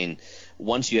 Like, I mean,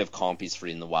 once you have compies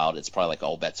free in the wild, it's probably like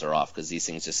all bets are off because these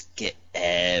things just get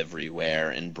everywhere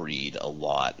and breed a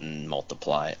lot and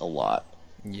multiply a lot.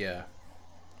 Yeah.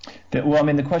 Well, I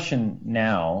mean, the question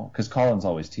now, because Colin's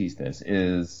always teased this,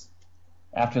 is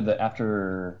after the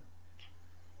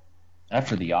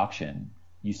auction,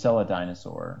 you sell a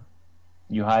dinosaur,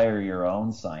 you hire your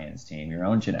own science team, your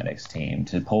own genetics team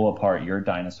to pull apart your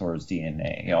dinosaur's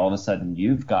DNA. All of a sudden,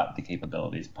 you've got the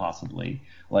capabilities, possibly.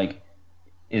 Like,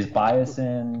 is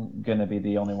Biosin going to be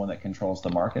the only one that controls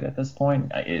the market at this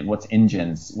point? What's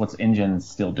InGen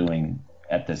still doing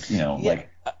at this?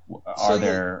 Are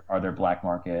there black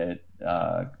market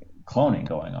cloning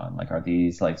going on? Like, are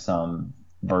these like some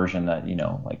version that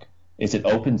is it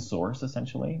open source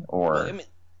essentially, or? Well, I mean,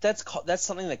 that's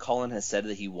something that Colin has said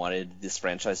that he wanted this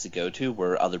franchise to go to,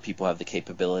 where other people have the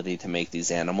capability to make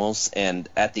these animals. And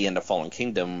at the end of Fallen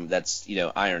Kingdom, that's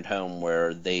Iron Home,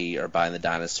 where they are buying the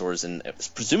dinosaurs and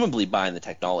presumably buying the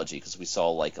technology, because we saw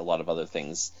like a lot of other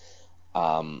things,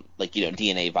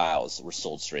 DNA vials were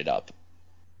sold straight up.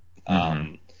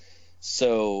 Mm-hmm.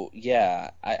 So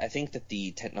yeah, I think that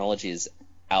the technology is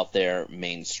out there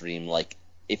mainstream. Like,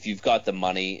 if you've got the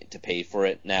money to pay for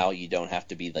it now, you don't have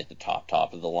to be like the top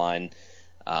of the line,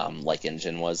 like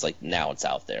InGen was. Like, now it's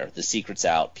out there. The secret's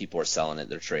out. People are selling it.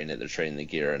 They're trading the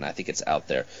gear, and I think it's out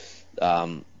there.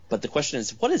 But the question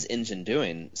is, what is InGen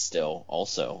doing still?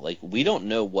 Also, like, we don't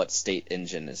know what state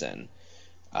InGen is in.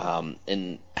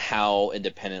 And how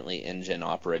independently InGen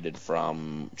operated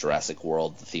from Jurassic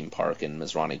World, the theme park, and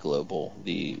Masrani Global,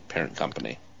 the parent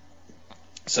company.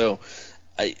 So,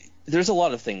 there's a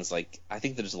lot of things. Like, I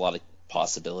think there's a lot of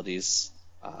possibilities.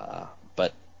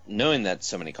 But knowing that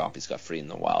so many copies got free in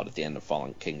the wild at the end of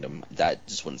Fallen Kingdom, that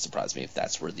just wouldn't surprise me if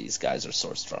that's where these guys are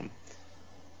sourced from.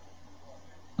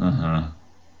 Mm-hmm.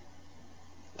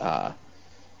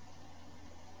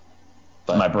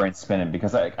 But my brain's spinning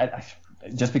because I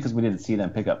just because we didn't see them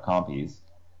pick up compies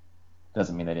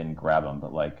doesn't mean they didn't grab them.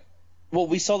 But like, well,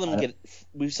 we saw them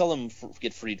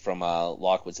get freed from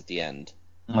Lockwood's at the end.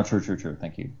 Oh, true.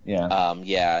 Thank you. Yeah.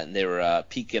 And they were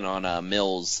peeking on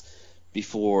Mills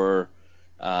before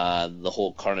the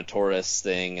whole Carnotaurus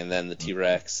thing, and then the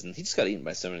T-Rex, and he just got eaten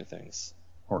by so many things.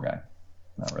 Poor guy.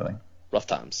 Not really. Rough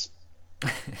times.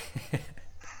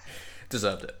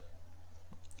 Deserved it.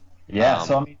 Yeah.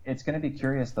 So I mean, it's going to be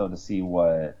curious though to see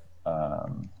what.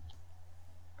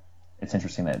 It's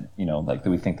interesting that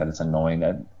do we think that it's annoying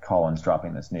that Colin's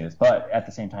dropping this news, but at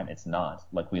the same time, it's not.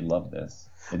 Like, we love this.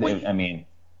 I mean.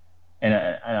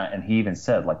 And he even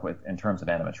said, like, in terms of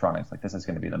animatronics, like, this is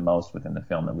going to be the most within the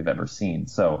film that we've ever seen.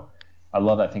 So I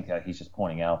love, I think that he's just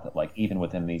pointing out that, like, even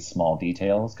within these small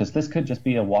details, because this could just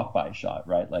be a walk-by shot,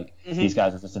 right? Like, These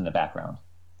guys are just in the background.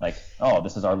 Like, oh,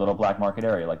 this is our little black market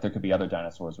area. Like, there could be other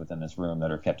dinosaurs within this room that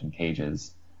are kept in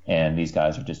cages, and these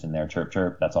guys are just in there, chirp,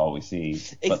 chirp. That's all we see.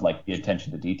 But, like, the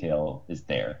attention to detail is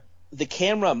there. the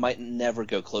camera might never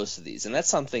go close to these, and that's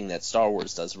something that Star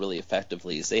Wars does really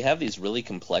effectively. Is they have these really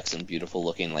complex and beautiful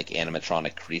looking like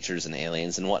animatronic creatures and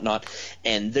aliens and whatnot,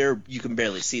 and you can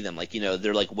barely see them. Like,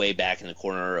 they're like way back in the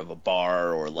corner of a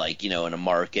bar, or like, in a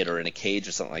market or in a cage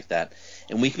or something like that.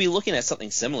 And we could be looking at something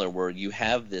similar where you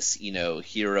have this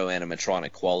hero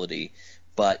animatronic quality,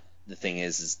 but the thing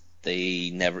is they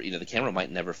never, the camera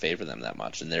might never favor them that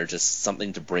much, and they're just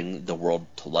something to bring the world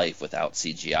to life without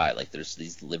CGI. Like, there's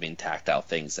these living tactile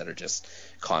things that are just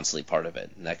constantly part of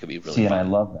it, and that could be really fun. And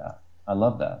I love that. I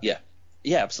love that.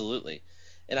 Yeah, absolutely.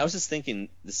 And I was just thinking,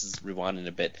 this is rewinding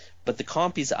a bit, but the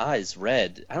Compy's eyes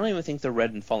red, I don't even think they're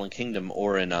red in Fallen Kingdom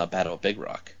or in Battle of Big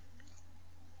Rock.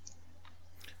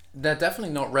 They're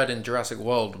definitely not red in Jurassic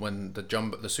World when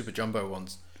the Super Jumbo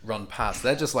ones run past.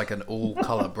 They're just like an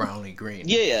all-color browny green.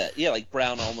 Yeah, like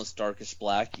brown, almost darkish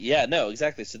black. Yeah, no,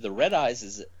 exactly. So the red eyes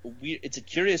is weird. It's a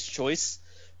curious choice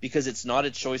because it's not a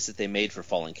choice that they made for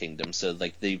Fallen Kingdom. So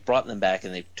like they brought them back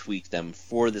and they tweaked them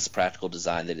for this practical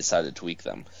design. They decided to tweak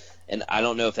them, and I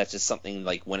don't know if that's just something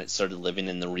like when it started living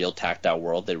in the real tactile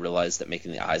world, they realized that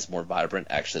making the eyes more vibrant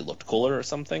actually looked cooler or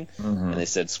something, and they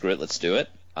said, "Screw it, let's do it."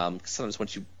 Sometimes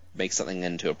once you make something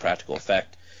into a practical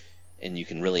effect and you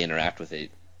can really interact with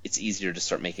it, it's easier to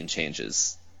start making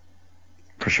changes.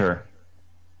 For sure.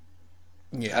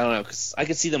 Yeah. I don't know, because I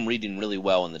could see them reading really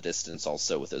well in the distance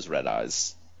also with those red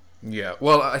eyes. Yeah,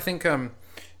 well, I think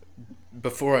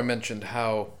before I mentioned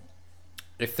how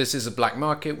if this is a black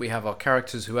market, we have our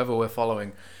characters, whoever we're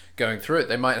following, going through it,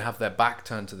 they might have their back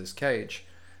turned to this cage,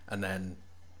 and then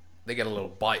they get a little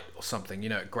bite or something,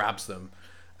 it grabs them,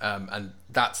 and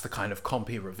that's the kind of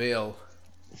compy reveal.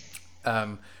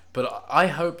 But I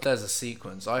hope there's a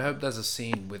sequence. I hope there's a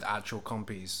scene with actual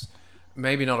compies.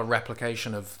 Maybe not a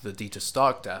replication of the Dieter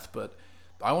Stark death, but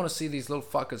I want to see these little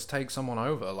fuckers take someone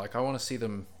over. Like, I want to see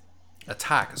them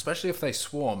attack, especially if they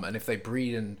swarm and if they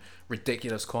breed in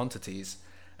ridiculous quantities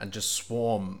and just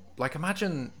swarm. Like,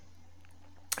 imagine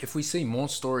if we see more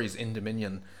stories in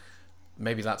Dominion,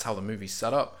 maybe that's how the movie's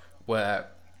set up, where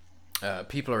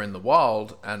people are in the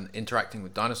wild and interacting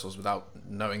with dinosaurs without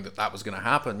knowing that was going to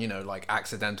happen, like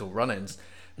accidental run-ins.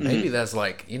 Maybe there's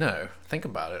like, think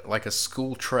about it, like a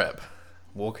school trip,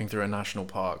 walking through a national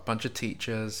park, bunch of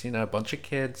teachers, a bunch of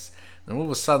kids, and all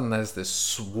of a sudden there's this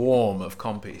swarm of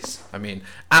compies. I mean,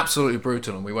 absolutely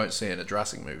brutal, and we won't see it in a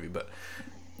Jurassic movie, but,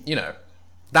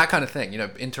 that kind of thing,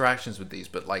 interactions with these,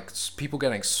 but like people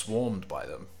getting swarmed by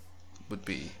them would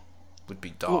be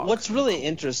dark. Well, what's really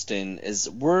interesting is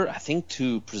we're, I think,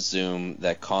 to presume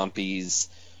that compies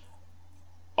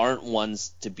aren't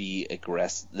ones to be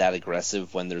that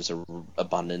aggressive when there's an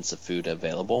abundance of food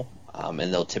available, and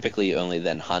they'll typically only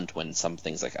then hunt when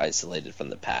something's like isolated from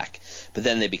the pack. But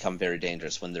then they become very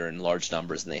dangerous when they're in large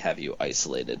numbers and they have you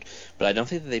isolated. But I don't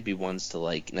think that they'd be ones to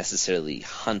like necessarily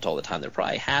hunt all the time. They're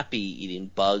probably happy eating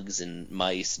bugs and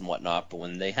mice and whatnot. But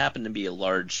when they happen to be a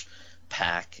large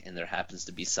pack and there happens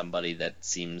to be somebody that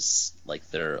seems like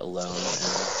they're alone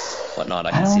and whatnot,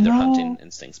 I can see their hunting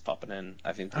instincts popping in.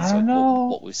 I think that's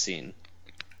what we've seen.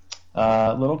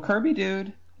 Little Kirby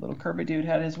dude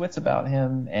had his wits about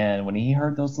him, and when he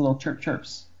heard those little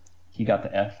chirps, he got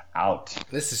the F out.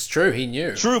 This is true, he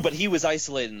knew. True, but he was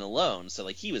isolated and alone, so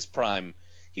like he was prime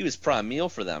meal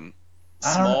for them.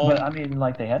 But I mean,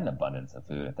 like, they had an abundance of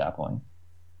food at that point.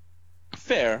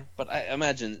 Fair, but I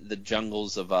imagine the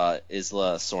jungles of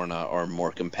Isla Sorna are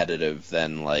more competitive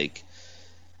than like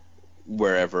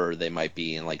wherever they might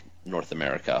be in like North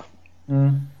America.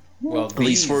 Well, at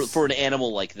least for an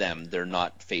animal like them, they're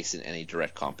not facing any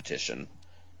direct competition.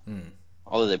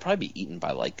 Although they'd probably be eaten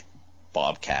by like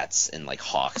bobcats and like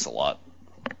hawks a lot.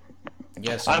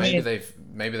 Yeah, so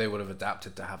maybe they would have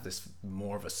adapted to have this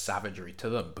more of a savagery to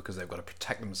them because they've got to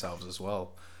protect themselves as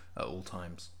well at all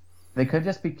times. They could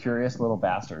just be curious little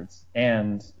bastards,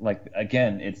 and like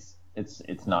again, it's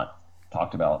not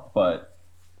talked about, but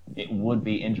it would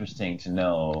be interesting to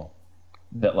know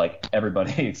that like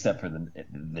everybody except for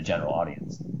the general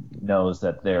audience knows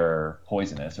that they're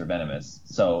poisonous or venomous.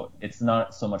 So it's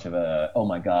not so much of a, oh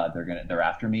my god, they're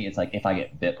after me. It's like if I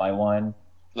get bit by one,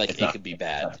 like it could be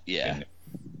bad. Yeah.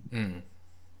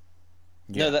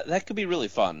 No, that could be really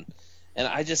fun. And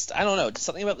I don't know, just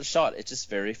something about the shot, it just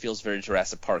feels very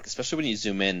Jurassic Park, especially when you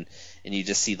zoom in and you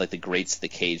just see like the grates of the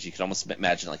cage. You can almost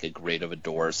imagine like a grate of a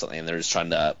door or something, and they're just trying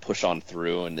to push on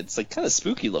through, and it's like kind of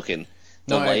spooky looking.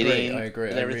 The lighting, I agree.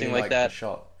 And everything really like that. The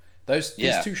shot.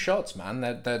 These two shots, man,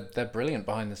 they're brilliant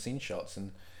behind the scenes shots,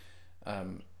 and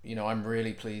I'm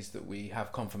really pleased that we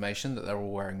have confirmation that they're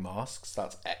all wearing masks.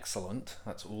 That's excellent.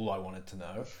 That's all I wanted to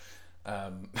know.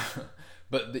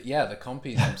 But the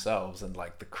compies themselves and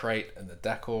like the crate and the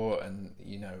decor and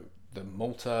the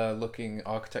Malta looking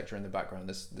architecture in the background,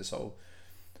 this whole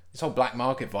black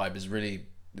market vibe is really,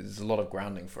 there's a lot of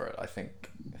grounding for it. I think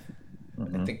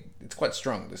it's quite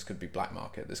strong. This could be black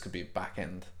market. This could be back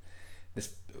end.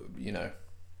 This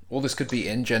all this could be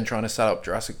InGen trying to set up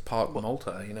Jurassic Park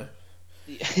Malta.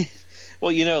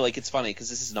 Well, like it's funny because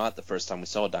this is not the first time we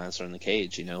saw a dinosaur in the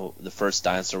cage. The first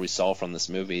dinosaur we saw from this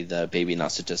movie, the baby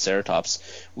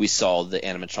Nasutoceratops, we saw the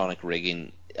animatronic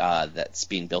rigging that's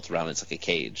being built around. It's like a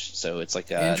cage, so it's like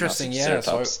a interesting. Yeah,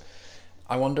 so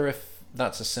I wonder if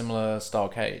that's a similar style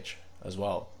cage as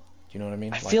well. Do you know what I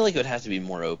mean? I feel like it would have to be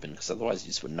more open because otherwise you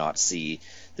just would not see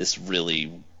this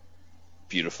really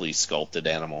beautifully sculpted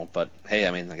animal. But hey,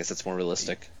 I mean, I guess it's more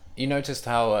realistic. You noticed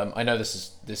how I know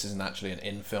this isn't actually an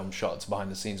in-film shot; it's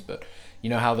behind the scenes. But you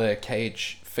know how the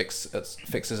cage fixes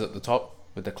at the top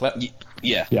with the clip.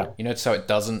 Yeah. You notice how it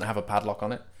doesn't have a padlock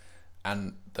on it,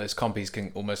 and those compies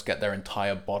can almost get their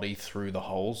entire body through the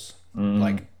holes.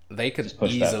 Like they could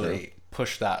easily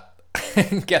push that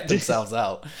and get themselves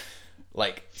out,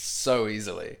 like so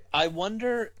easily. I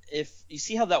wonder if you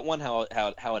see how that one how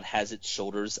it has its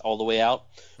shoulders all the way out,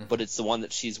 but it's the one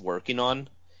that she's working on.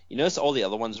 You notice all the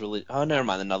other ones really... Oh, never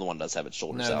mind. Another one does have its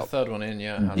shoulders out. No, the third one in,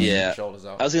 has its shoulders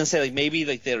out. I was going to say, like, maybe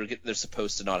like they're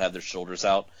supposed to not have their shoulders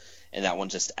out, and that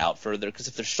one's just out further. Because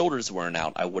if their shoulders weren't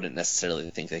out, I wouldn't necessarily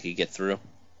think they could get through.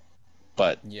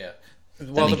 But... Yeah.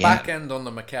 Well, the back end on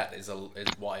the maquette is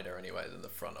wider anyway than the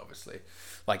front, obviously.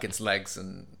 Like, its legs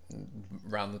and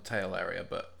around the tail area,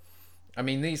 but... I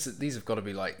mean, these have got to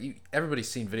be like everybody's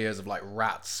seen videos of like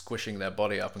rats squishing their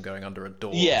body up and going under a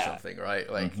door or something, right?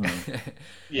 Like,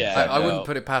 I wouldn't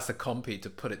put it past a compy to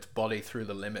put its body through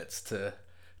the limits to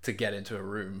get into a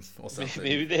room or something.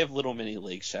 Maybe they have little mini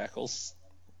leg shackles.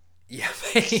 Yeah,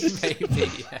 maybe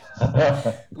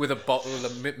yeah. with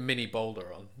a mini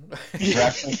boulder on.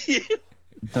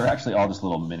 They're actually all just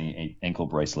little mini ankle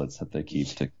bracelets that they keep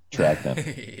to track them.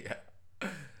 Yeah.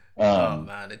 Oh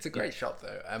man, it's a great shot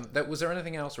though. Was there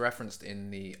anything else referenced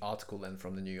in the article then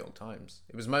from the New York Times?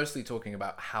 It was mostly talking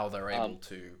about how they're able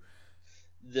to.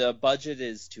 The budget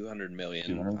is $200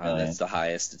 million. That's the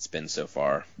highest it's been so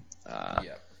far.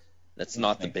 That's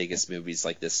not the biggest movies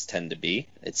like this tend to be.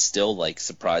 It's still like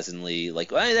surprisingly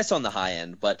that's on the high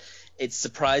end, but it's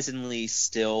surprisingly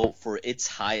still for its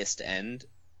highest end.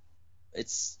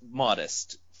 It's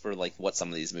modest for like what some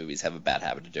of these movies have a bad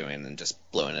habit of doing and just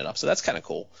blowing it up. So that's kind of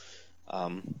cool.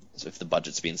 So if the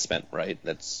budget's being spent right,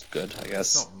 that's good, I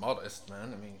guess. It's not modest,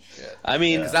 man. I mean, shit. I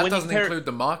mean, because that doesn't include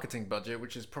the marketing budget,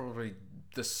 which is probably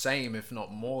the same, if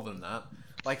not more than that.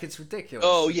 Like, it's ridiculous.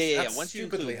 Oh yeah. That's Once you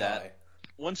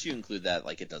include that,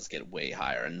 like, it does get way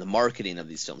higher, and the marketing of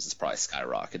these films is probably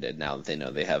skyrocketed now that they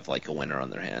know they have like a winner on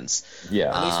their hands.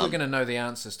 Yeah. At least we're gonna know the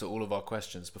answers to all of our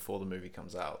questions before the movie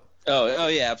comes out. Oh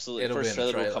yeah, absolutely. It'll First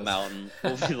trailer will come out and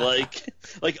we'll be like,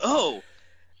 oh,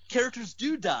 characters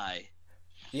do die.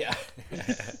 Yeah.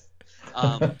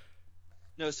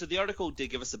 No, so the article did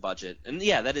give us a budget, and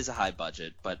yeah, that is a high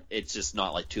budget, but it's just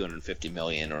not like $250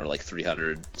 million or like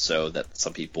 300, so that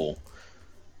some people,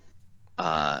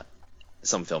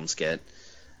 some films get.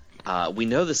 We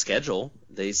know the schedule.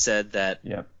 They said that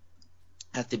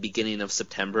at the beginning of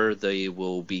September they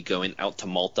will be going out to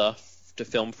Malta to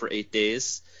film for 8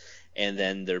 days. And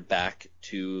then they're back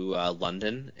to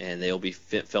London, and they'll be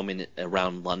filming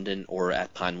around London or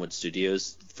at Pinewood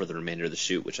Studios for the remainder of the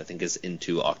shoot, which I think is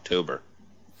into October.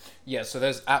 Yeah, so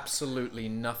there's absolutely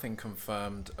nothing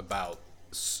confirmed about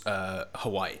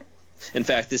Hawaii. In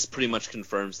fact, this pretty much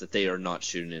confirms that they are not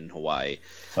shooting in Hawaii.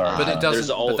 Sorry, but it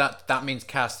doesn't. But that means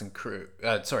cast and crew.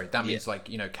 That means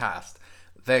cast.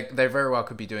 They very well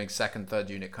could be doing second, third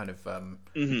unit kind of.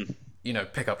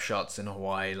 Pick up shots in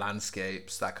Hawaii,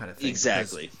 landscapes, that kind of thing.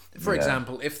 Exactly. Because, for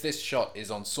example, if this shot is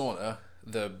on Sauna,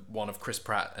 the one of Chris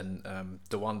Pratt and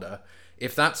DeWanda,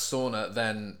 if that's Sauna,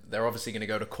 then they're obviously going to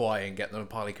go to Kauai and get the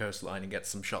Napali coastline and get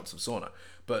some shots of Sauna.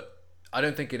 But I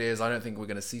don't think it is. I don't think we're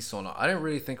going to see Sauna. I don't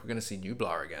really think we're going to see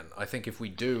Nublar again. I think if we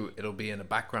do, it'll be in a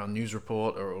background news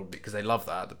report, or it'll be, because they love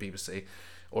that, the BBC,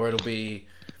 or it'll be...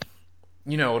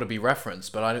 it'll be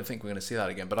referenced, but I don't think we're going to see that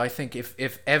again. But I think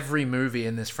if every movie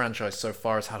in this franchise so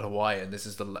far has had Hawaii, and this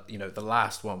is the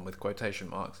last one with quotation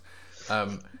marks,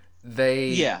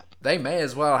 they may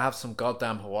as well have some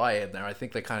goddamn Hawaii in there. I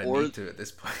think they kind of need to at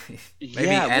this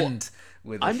point.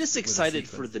 I'm just excited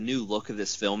for the new look of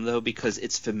this film though, because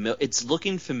it's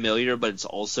looking familiar, but it's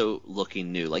also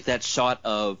looking new. Like that shot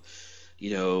of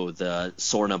the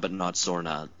Sorna but not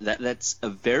Sorna. That's a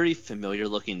very familiar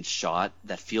looking shot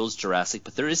that feels Jurassic,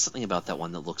 but there is something about that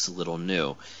one that looks a little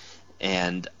new.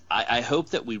 And I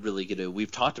hope that we really get to.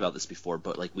 We've talked about this before,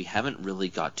 but like we haven't really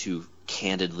got to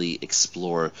candidly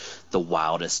explore the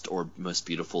wildest or most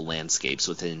beautiful landscapes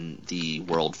within the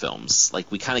world films. Like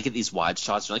we kind of get these wide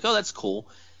shots. You're like, oh, that's cool.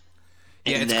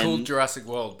 Yeah, And it's then, called Jurassic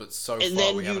World, but so and far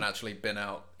then we you- haven't actually been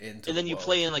out into. And then you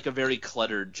play in like a very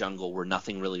cluttered jungle where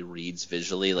nothing really reads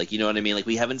visually. Like, you know what I mean? Like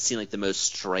we haven't seen like the most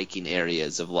striking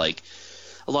areas of like.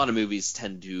 A lot of movies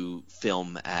tend to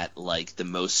film at like the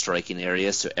most striking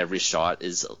areas, so every shot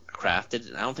is crafted.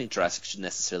 And I don't think Jurassic should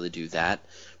necessarily do that.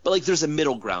 But like, there's a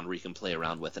middle ground where you can play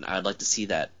around with, and I'd like to see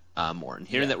that more. And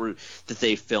hearing that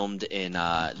they filmed in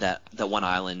that one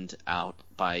island out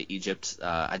by Egypt,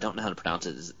 I don't know how to pronounce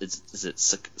it. Is it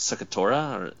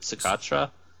Socotra or Socotra?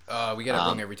 We get it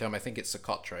wrong every time. I think it's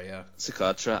Socotra. Yeah.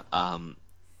 Socotra.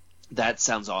 That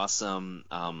sounds awesome.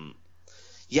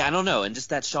 Yeah, I don't know. And just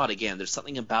that shot again, there's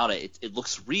something about it. It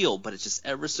looks real, but it's just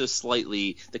ever so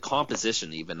slightly the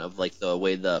composition even of like the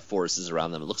way the forest is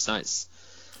around them. It looks nice.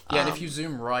 Yeah, and if you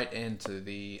zoom right into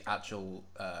the actual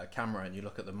camera and you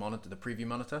look at the monitor, the preview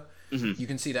monitor, you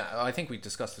can see that. I think we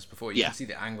discussed this before. You can see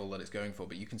the angle that it's going for,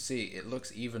 but you can see it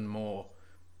looks even more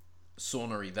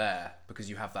saunery there because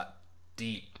you have that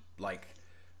deep, like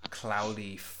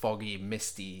cloudy, foggy,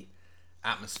 misty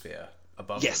atmosphere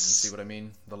above it. You see what I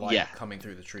mean? The light coming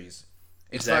through the trees.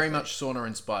 It's very much sauna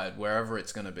inspired wherever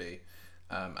it's going to be,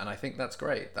 and I think that's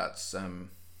great. That's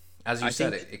as you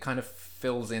said, it kind of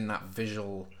fills in that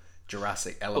visual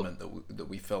Jurassic element that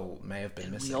we feel may have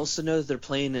been missing. We also know that they're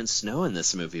playing in snow in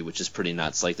this movie, which is pretty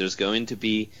nuts. Like there's going to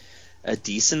be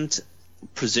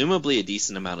presumably a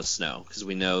decent amount of snow, because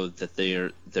we know that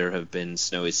there have been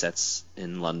snowy sets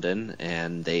in London,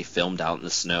 and they filmed out in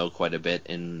the snow quite a bit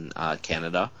in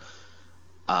Canada.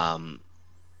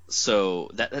 So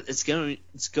that it's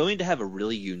going to have a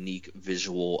really unique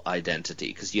visual identity,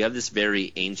 because you have this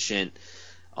very ancient,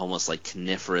 almost like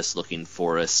coniferous looking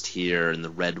forest here in the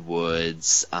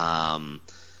redwoods, and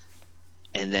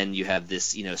then you have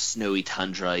this snowy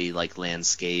tundra-y like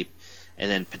landscape, and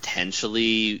then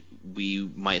potentially we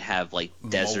might have like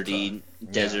deserty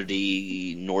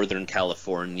Northern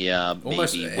California,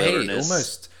 almost, maybe wilderness,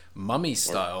 almost Mummy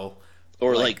style.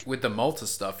 Or like with the Malta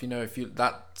stuff, if you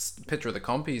that picture of the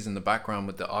Compies in the background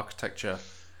with the architecture,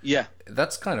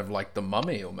 that's kind of like the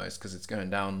Mummy almost, because it's going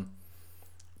down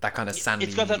that kind of sandy.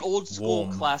 It's got that old school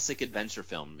warm classic adventure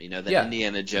film, the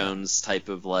Indiana Jones type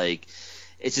of like.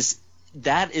 It's just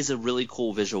that is a really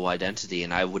cool visual identity,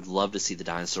 and I would love to see the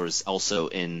dinosaurs also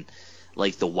in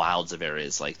like the wilds of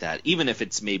areas like that, even if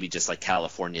it's maybe just like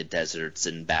California deserts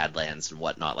and Badlands and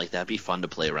whatnot. Like that'd be fun to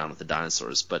play around with the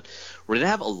dinosaurs. But we're gonna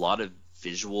have a lot of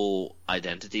visual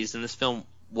identities in this film.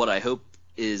 What I hope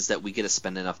is that we get to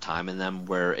spend enough time in them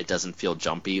where it doesn't feel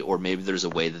jumpy, or maybe there's a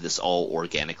way that this all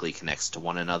organically connects to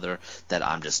one another that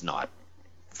I'm just not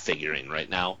figuring right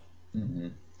now.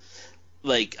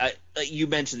 Like you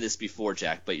mentioned this before,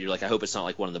 Jack, but you're like, I hope it's not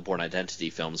like one of the Bourne Identity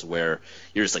films where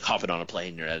you're just like hopping on a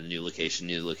plane, you're at a new location,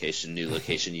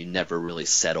 you never really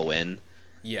settle in.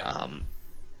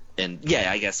 And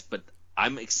I guess, but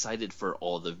I'm excited for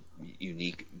all the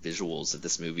unique visuals that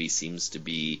this movie seems to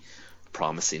be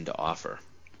promising to offer.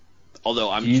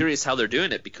 Although I'm curious how they're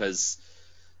doing it, because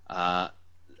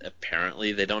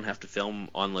apparently they don't have to film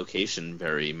on location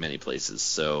very many places.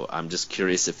 So I'm just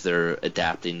curious if they're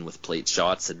adapting with plate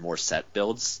shots and more set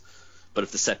builds. But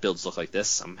if the set builds look like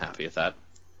this, I'm happy with that.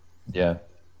 Yeah.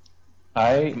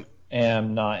 I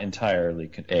am not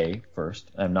entirely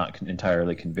I'm not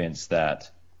entirely convinced that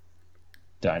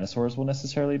dinosaurs will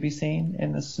necessarily be seen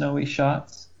in the snowy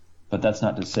shots, but that's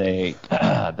not to say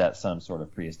that some sort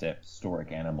of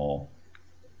prehistoric animal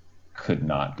could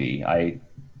not be.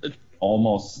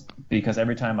 Because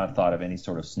every time I've thought of any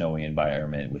sort of snowy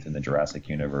environment within the Jurassic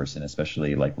universe, and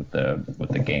especially like with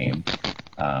the game,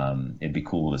 it'd be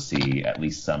cool to see at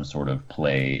least some sort of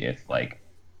play if like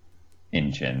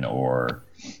Inchen or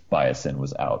Bison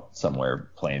was out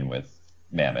somewhere playing with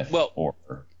Mammoth.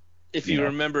 If you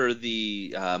remember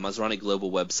the Masrani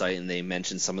Global website, and they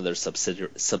mentioned some of their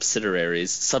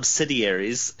subsidiaries,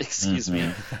 excuse me,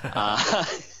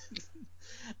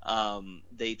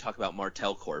 they talk about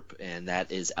Martel Corp, and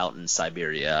that is out in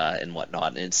Siberia and whatnot,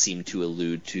 and it seemed to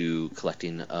allude to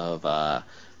collecting of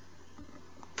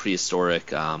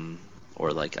prehistoric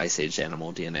or like Ice Age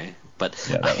animal DNA. But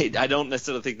I don't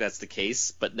necessarily think that's the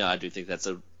case, but no, I do think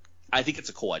I think it's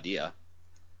a cool idea.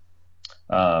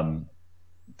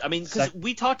 I mean, because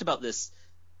we talked about this.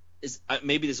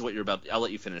 Maybe this is what you're about. I'll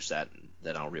let you finish that, and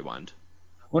then I'll rewind.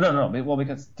 Well, no. Well,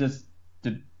 because does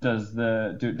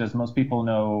most people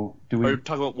know? Do we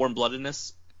talk about warm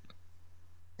bloodedness?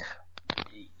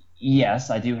 Yes,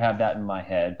 I do have that in my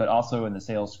head, but also in the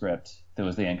sales script, there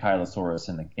was the Ankylosaurus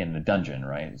in the dungeon,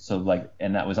 right? So like,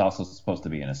 and that was also supposed to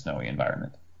be in a snowy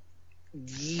environment.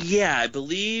 Yeah, I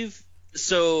believe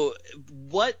so.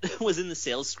 What was in the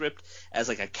sales script as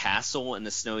like a castle in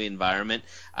a snowy environment,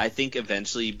 I think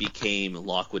eventually became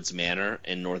Lockwood's Manor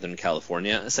in Northern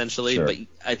California, essentially. Sure. But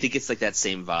I think it's like that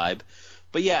same vibe.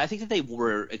 But yeah, I think that they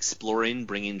were exploring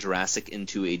bringing Jurassic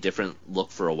into a different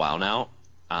look for a while now.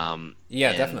 Yeah,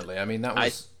 And definitely. I mean, that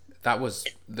was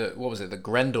the what was it? The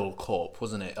Grendel Corp,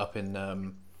 wasn't it? Up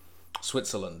in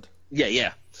Switzerland,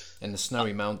 yeah. in the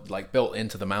snowy mount, like built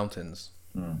into the mountains.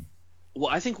 Well,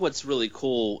 I think what's really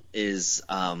cool is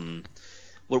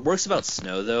what works about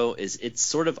snow, though, is it's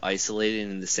sort of isolated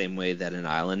in the same way that an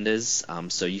island is.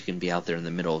 So you can be out there in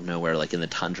the middle of nowhere, like in the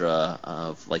tundra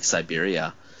of like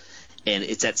Siberia, and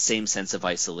it's that same sense of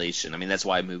isolation. I mean, that's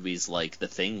why movies like The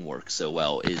Thing work so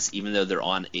well. Is even though they're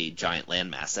on a giant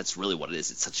landmass, that's really what it is.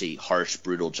 It's such a harsh,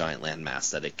 brutal giant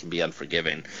landmass that it can be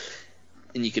unforgiving,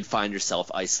 and you can find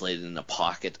yourself isolated in a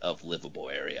pocket of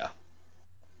livable area.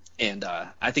 And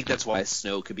I think that's why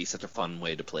snow could be such a fun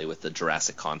way to play with the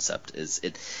Jurassic concept.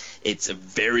 It's a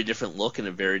very different look and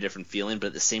a very different feeling, but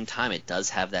at the same time, it does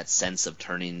have that sense of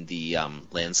turning the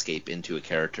landscape into a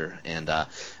character and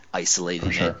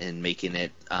isolating sure. it and making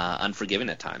it unforgiving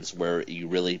at times, where you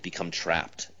really become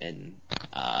trapped and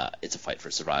it's a fight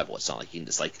for survival. It's not like you can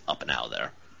just like up and out of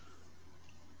there.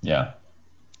 Yeah,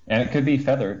 and it could be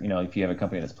feathered. You know, if you have a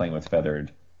company that's playing with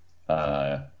feathered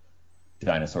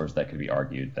dinosaurs, that could be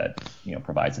argued that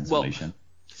provides insulation.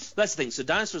 That's the thing. So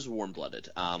dinosaurs were warm-blooded,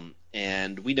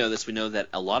 and we know this. We know that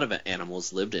a lot of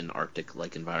animals lived in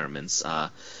Arctic-like environments,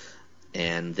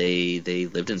 and they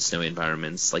lived in snowy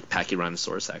environments. Like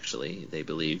Pachyrhinosaurus, actually, they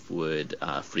believe would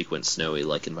frequent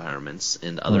snowy-like environments,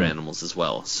 and other animals as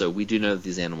well. So we do know that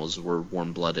these animals were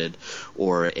warm-blooded,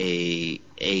 or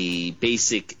a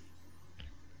basic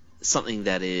something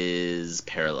that is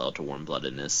parallel to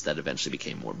warm-bloodedness that eventually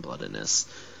became warm-bloodedness.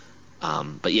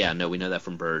 But yeah, no, we know that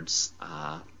from birds.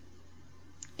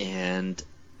 And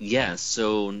yeah,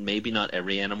 so maybe not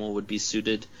every animal would be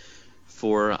suited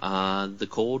for the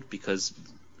cold, because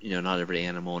not every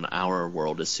animal in our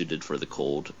world is suited for the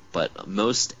cold. But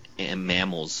most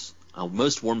mammals,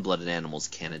 most warm-blooded animals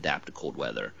can adapt to cold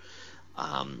weather,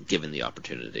 given the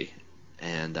opportunity.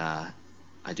 And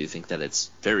I do think that it's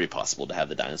very possible to have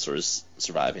the dinosaurs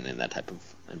surviving in that type of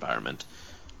environment.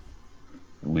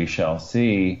 We shall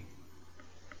see.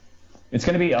 It's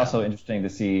going to be also interesting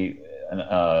to see, and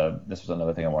this was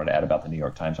another thing I wanted to add about the New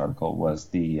York Times article, was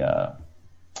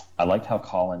I liked how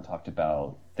Colin talked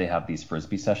about they have these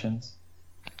Frisbee sessions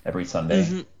every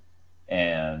Sunday,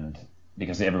 and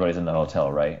because everybody's in the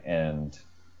hotel, right? And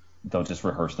they'll just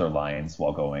rehearse their lines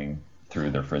while going through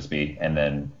their Frisbee, and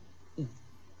then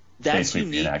that's basically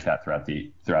unique. enact that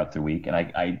throughout the week.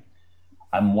 And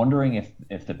I'm wondering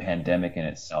if the pandemic in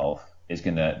itself is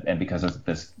gonna, and because of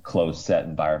this closed set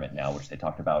environment now, which they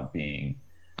talked about being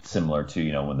similar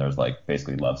to when there's like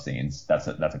basically love scenes, that's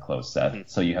a closed set,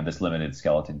 so you have this limited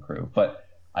skeleton crew. But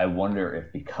I wonder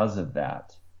if because of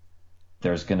that,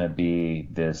 there's gonna be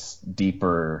this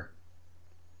deeper,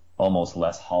 almost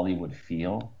less Hollywood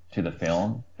feel to the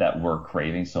film that we're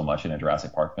craving so much in a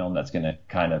Jurassic Park film. That's going to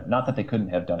kind of, not that they couldn't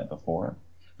have done it before,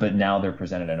 but now they're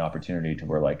presented an opportunity to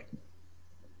where like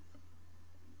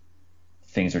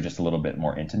things are just a little bit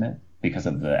more intimate because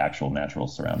of the actual natural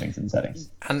surroundings and settings.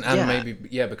 And maybe,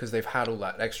 because they've had all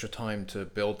that extra time to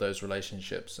build those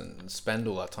relationships and spend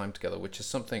all that time together, which is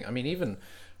something, I mean, even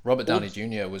Robert Downey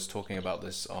Jr. was talking about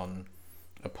this on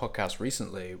a podcast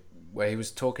recently, where he was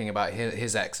talking about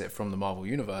his exit from the Marvel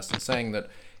Universe and saying that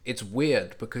it's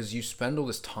weird because you spend all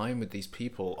this time with these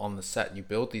people on the set, you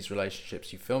build these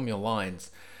relationships, you film your lines,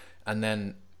 and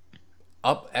then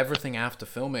everything after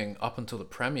filming up until the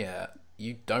premiere,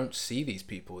 you don't see these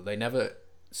people. They never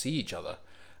see each other.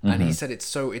 And he said it's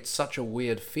such a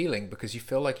weird feeling because you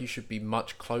feel like you should be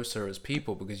much closer as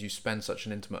people because you spend such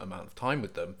an intimate amount of time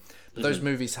with them. But those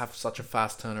movies have such a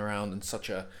fast turnaround and such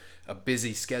a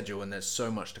busy schedule, and there's so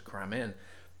much to cram in.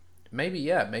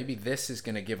 Maybe this is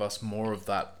going to give us more of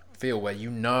that feel where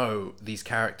these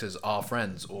characters are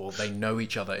friends or they know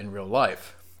each other in real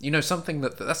life. That's something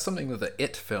that the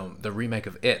It film, the remake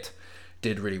of It,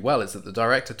 did really well, is that the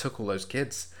director took all those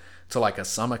kids to like a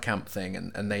summer camp thing,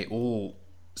 and they all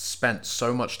spent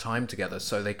so much time together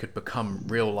so they could become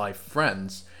real life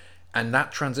friends, and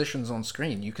that transitions on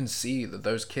screen. You can see that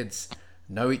those kids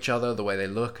know each other, the way they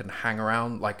look and hang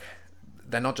around, like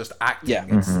they're not just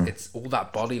acting. It's all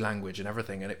that body language and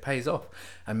everything, and it pays off.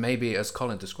 And maybe, as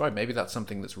Colin described, maybe that's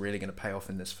something that's really going to pay off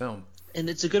in this film. And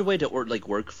it's a good way to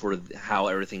work for how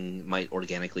everything might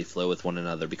organically flow with one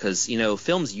another, because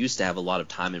films used to have a lot of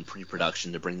time in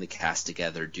pre-production to bring the cast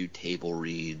together, do table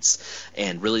reads,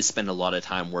 and really spend a lot of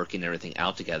time working everything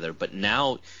out together. But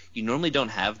now you normally don't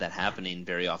have that happening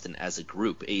very often as a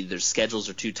group. Either schedules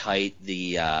are too tight,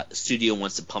 the studio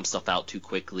wants to pump stuff out too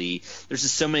quickly. There's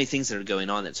just so many things that are going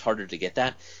on that it's harder to get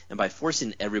that. And by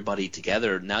forcing everybody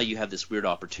together, now you have this weird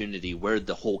opportunity where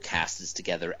the whole cast is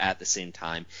together at the same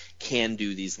time, can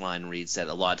do these line reads that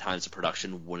a lot of times the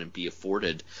production wouldn't be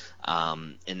afforded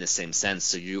in the same sense.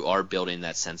 So you are building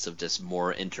that sense of just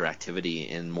more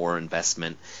interactivity and more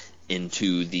investment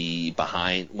into the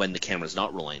behind when the camera's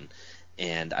not rolling.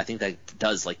 And I think that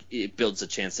does, it builds a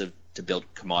chance to build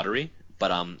camaraderie, but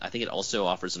I think it also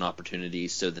offers an opportunity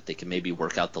so that they can maybe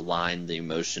work out the line, the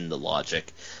emotion, the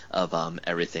logic of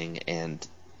everything, and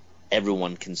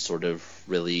everyone can sort of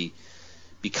really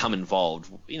become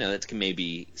involved. That can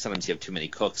maybe sometimes you have too many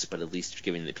cooks, but at least you're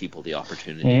giving the people the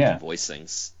opportunity to voice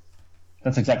things.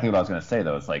 That's exactly what I was going to say,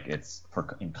 though. It's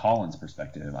in Colin's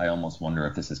perspective, I almost wonder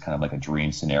if this is kind of like a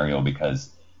dream scenario, because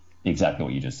exactly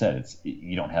what you just said.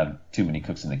 You don't have too many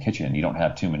cooks in the kitchen. You don't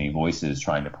have too many voices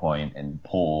trying to point and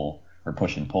pull or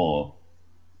push and pull,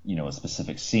 a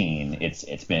specific scene.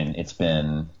 It's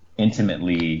been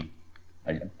intimately,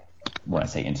 when I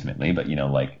say intimately, but in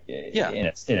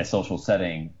a social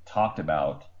setting, talked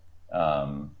about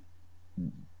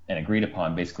and agreed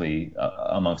upon basically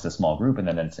amongst a small group, and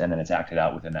then it's acted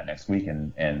out within that next week,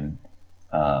 and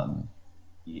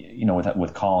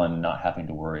with Colin not having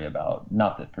to worry about,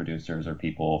 not that producers or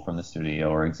people from the studio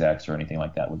or execs or anything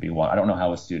like that would be one. I don't know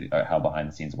how behind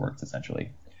the scenes works essentially,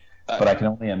 but I can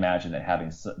only imagine that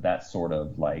having that sort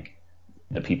of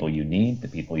the people you need, the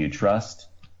people you trust,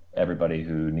 everybody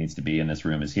who needs to be in this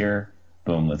room is here.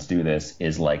 Boom, let's do this,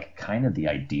 is kind of the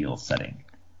ideal setting.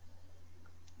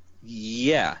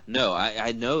 Yeah, no,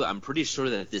 I know. I'm pretty sure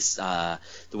that this, the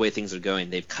way things are going,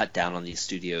 they've cut down on these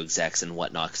studio execs and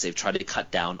whatnot, because they've tried to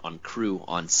cut down on crew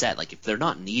on set. If they're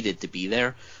not needed to be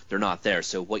there, they're not there.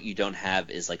 So what you don't have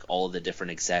is all of the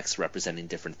different execs representing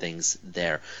different things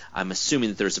there. I'm assuming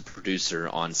that there's a producer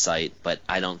on site, but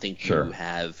I don't think you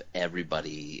have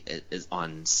everybody is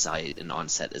on site and on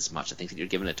set as much. I think that you're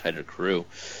given a tighter crew,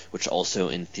 which also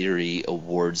in theory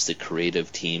awards the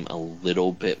creative team a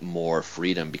little bit more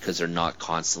freedom, because they're not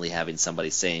constantly having somebody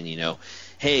saying,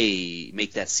 hey,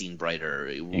 make that scene brighter.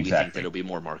 We think that it'll be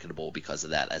more marketable because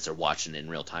of that, as they're watching in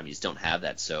real time. You just don't have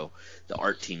that. So the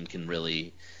art team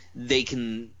they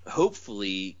can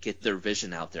hopefully get their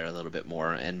vision out there a little bit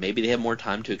more, and maybe they have more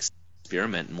time to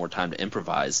experiment and more time to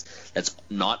improvise. That's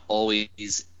not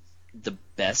always the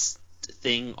best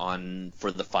thing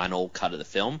for the final cut of the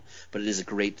film, but it is a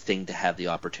great thing to have the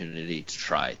opportunity to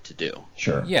try to do.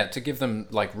 Sure. Yeah, to give them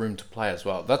room to play as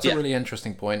well. That's a really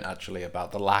interesting point, actually,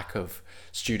 about the lack of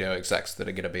studio execs that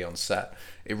are going to be on set.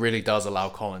 It really does allow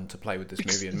Colin to play with this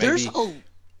movie, and there's a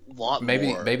lot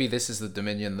more. Maybe this is the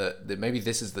Dominion that maybe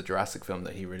this is the Jurassic film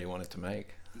that he really wanted to make.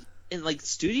 And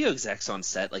studio execs on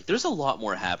set, there's a lot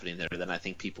more happening there than I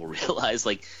think people realize.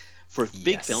 For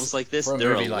big films like this,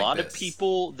 there are a lot of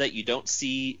people that you don't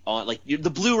see on the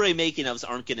Blu-ray making ofs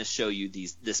aren't going to show you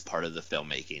this part of the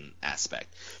filmmaking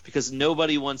aspect, because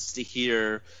nobody wants to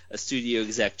hear a studio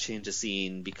exec change a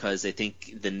scene because they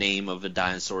think the name of a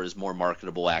dinosaur is more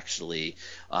marketable actually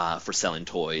for selling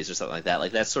toys or something like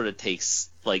that. That sort of takes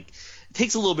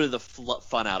a little bit of the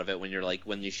fun out of it when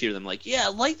when you hear them yeah,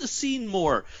 light the scene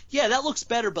more. Yeah, that looks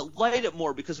better, but light it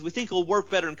more because we think it'll work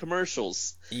better in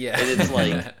commercials. Yeah.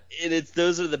 And it's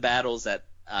those are the battles that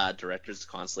directors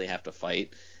constantly have to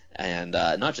fight, and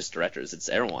not just directors, it's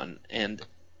everyone. And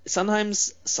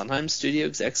sometimes studio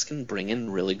execs can bring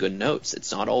in really good notes.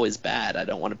 It's not always bad. I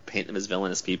don't want to paint them as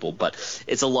villainous people, but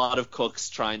it's a lot of cooks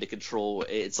trying to control.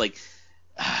 It's like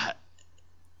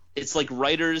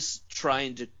writers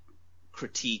trying to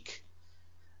critique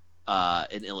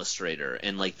an illustrator,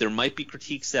 and there might be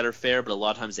critiques that are fair, but a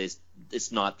lot of times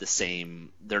it's not the same.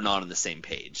 They're not on the same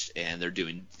page, and they're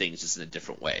doing things just in a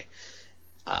different way.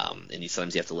 And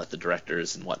sometimes you have to let the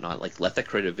directors and whatnot let that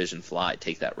creative vision fly.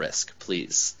 Take that risk,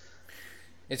 please.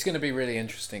 It's going to be really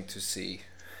interesting to see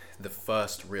the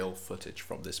first real footage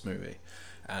from this movie.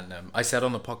 And I said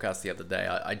on the podcast the other day,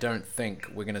 I don't think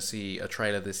we're going to see a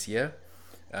trailer this year.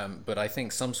 But I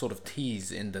think some sort of tease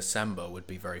in December would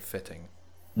be very fitting.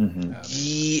 Mm-hmm.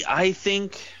 I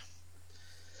think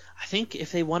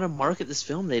if they want to market this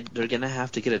film, they're going to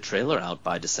have to get a trailer out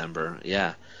by December.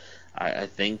 Yeah, I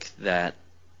think that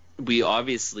we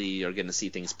obviously are going to see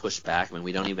things pushed back. I mean,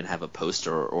 we don't even have a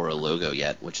poster or a logo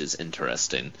yet, which is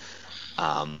interesting.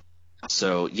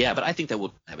 So yeah, but I think that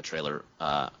we'll have a trailer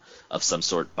of some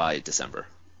sort by December.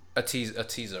 A teaser or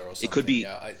something. It could be.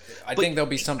 Yeah, I think there'll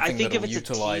be something think that'll if it's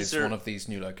a utilize teaser- one of these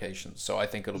new locations. So I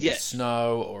think it'll Yeah. be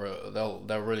snow, or they'll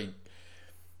really,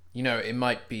 it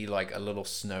might be like a little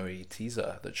snowy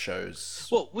teaser that shows.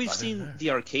 Well, we've I don't seen know. the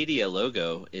Arcadia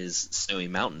logo is snowy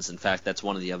mountains. In fact, that's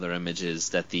one of the other images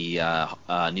that the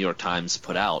New York Times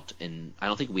put out, and I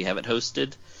don't think we have it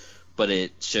hosted, but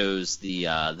it shows the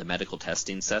medical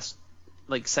testing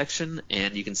section,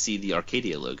 and you can see the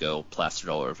Arcadia logo plastered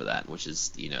all over that, which is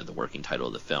the working title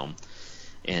of the film,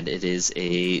 and it's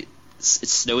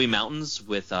snowy mountains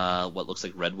with what looks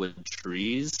like redwood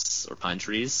trees or pine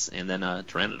trees, and then a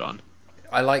pteranodon.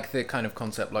 I like the kind of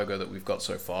concept logo that we've got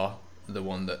so far. The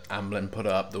one that Amblin put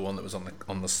up, the one that was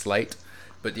on the slate.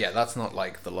 But yeah, that's not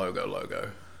like the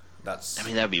logo. That's. I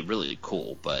mean, that'd be really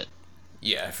cool, but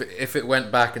Yeah, if it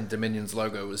went back and Dominion's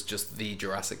logo was just the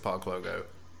Jurassic Park logo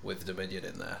with Dominion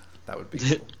in there, that would be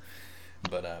cool.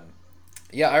 But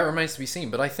yeah, it remains to be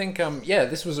seen. But I think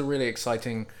this was a really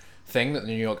exciting thing that the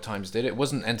New York Times did. It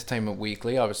wasn't Entertainment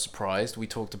Weekly. I was surprised. We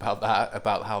talked about that,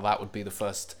 about how that would be the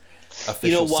first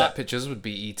official set pictures would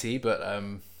be E.T. But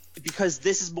because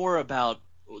this is more about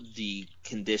the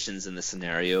conditions in the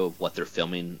scenario of what they're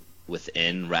filming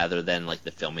within, rather than like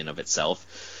the filming of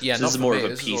itself. yeah, So not this is for more me. of a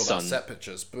This is piece all about on. set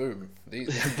pictures. Boom.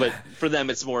 But for them,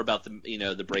 it's more about the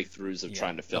the breakthroughs of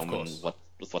trying to of film and course.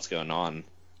 what's going on.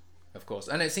 Of course,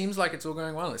 and it seems like it's all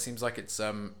going well. It seems like it's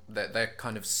they're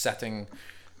kind of setting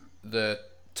the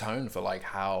tone for like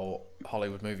how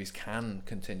Hollywood movies can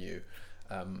continue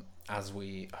as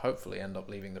we hopefully end up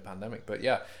leaving the pandemic. But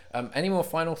yeah, any more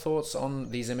final thoughts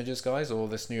on these images, guys, or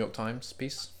this New York Times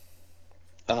piece?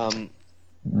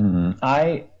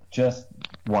 I just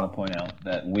want to point out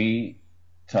that we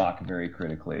talk very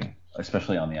critically,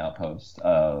 especially on the Outpost,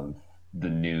 of the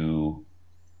new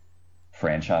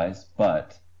franchise,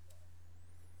 but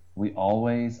we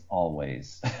always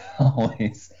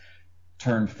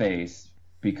turn face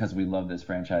because we love this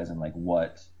franchise and like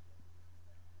what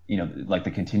like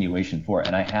the continuation for it.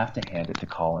 And I have to hand it to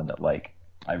Colin that like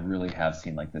I really have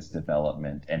seen like this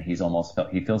development, and he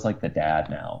feels like the dad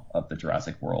now of the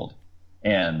Jurassic World.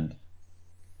 And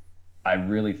I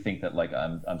really think that like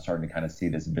I'm starting to kind of see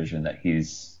this vision that he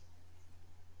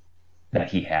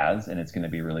has, and it's going to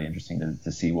be really interesting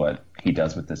to see what he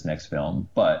does with this next film.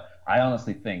 But I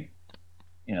honestly think,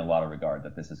 in a lot of regard,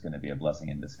 that this is going to be a blessing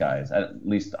in disguise. At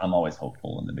least I'm always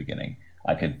hopeful in the beginning.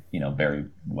 I could, very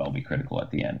well be critical at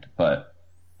the end. But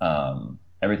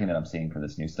everything that I'm seeing for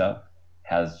this new stuff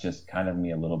has just kind of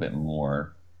me a little bit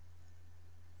more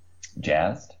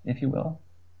jazzed, if you will,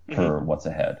 for what's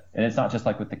ahead. And it's not just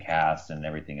like with the cast and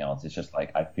everything else. It's just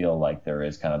like I feel like there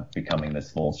is kind of becoming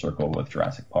this full circle with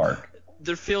Jurassic Park.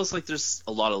 There feels like there's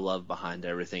a lot of love behind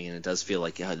everything, and it does feel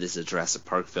like this is a Jurassic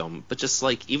Park film. But just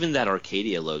like even that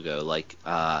Arcadia logo, like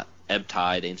Ebb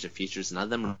Tide, Ancient Features, none of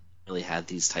them really had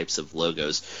these types of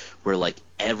logos where like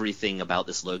everything about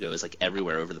this logo is like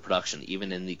everywhere over the production.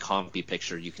 Even in the compy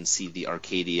picture, you can see the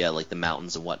Arcadia, like the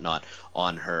mountains and whatnot,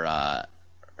 on her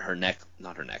neck,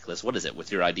 not her necklace. What is it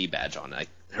with your ID badge on? Like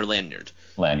her lanyard.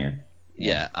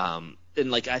 Yeah. And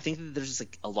like I think that there's just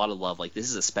like a lot of love. Like this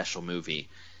is a special movie,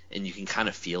 and you can kind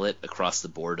of feel it across the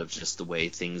board of just the way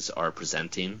things are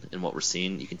presenting and what we're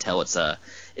seeing. You can tell it's a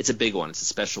big one. It's a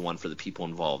special one for the people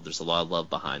involved. There's a lot of love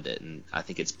behind it, and I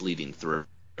think it's bleeding through.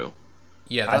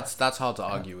 Yeah, that's hard to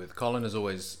argue with. Colin has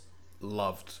always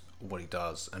loved what he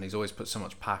does, and he's always put so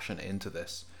much passion into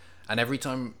this. And every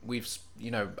time we've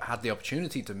had the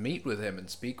opportunity to meet with him and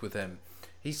speak with him,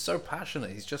 he's so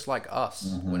passionate. He's just like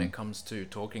us when it comes to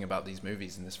talking about these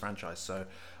movies in this franchise. So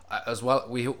as well,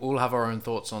 we all have our own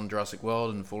thoughts on Jurassic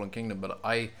World and Fallen Kingdom, but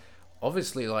I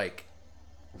obviously like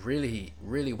really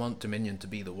want Dominion to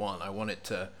be the one. I want it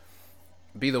to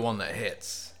be the one that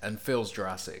hits and feels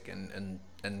Jurassic and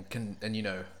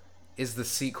is the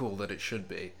sequel that it should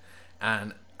be.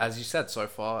 And as you said, so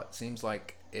far it seems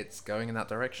like it's going in that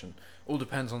direction. All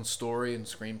depends on story and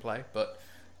screenplay, but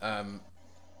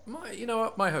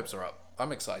my hopes are up.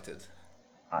 I'm excited.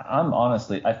 I'm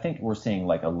honestly, I think we're seeing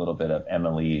like a little bit of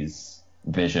Emily's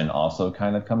vision also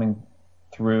kind of coming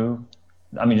through.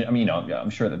 I mean, I'm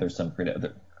sure that there's some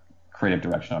creative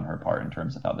direction on her part in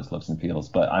terms of how this looks and feels,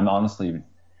 but I'm honestly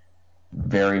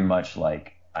very much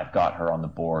like I've got her on the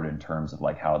board in terms of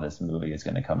like how this movie is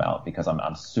going to come out, because I'm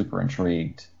super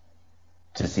intrigued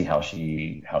to see how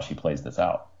she plays this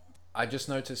out. I just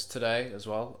noticed today as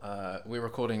well, we're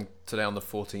recording today on the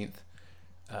 14th.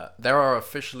 There are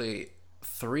officially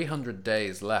 300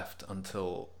 days left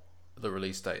until the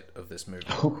release date of this movie,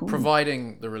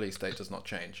 providing the release date does not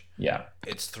change. Yeah.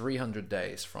 It's 300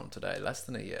 days from today, less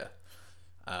than a year.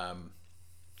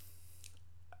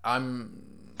 I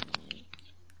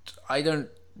don't.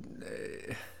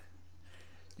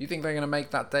 You think they're gonna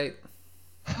make that date?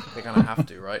 They're gonna have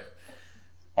to, right?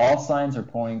 All signs are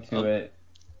pointing to it.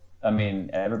 I mean,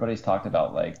 everybody's talked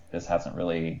about like this hasn't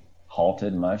really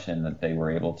halted much, and that they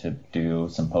were able to do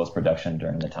some post-production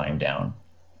during the time down.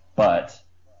 But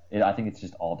I think it's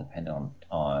just all dependent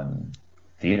on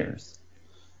theaters.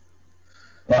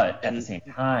 But at the same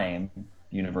time,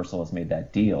 Universal has made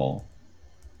that deal.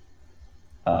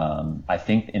 I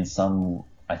think in some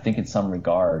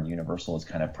regard, Universal is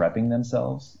kind of prepping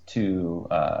themselves to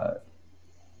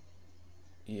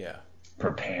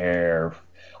prepare.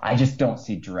 I just don't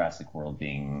see Jurassic World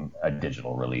being a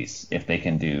digital release. If they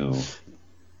can do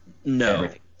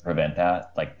everything to prevent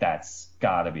that, like that's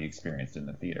got to be experienced in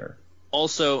the theater.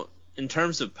 Also, in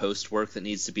terms of post work that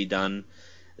needs to be done,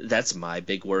 that's my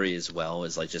big worry as well,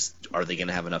 is like, just are they going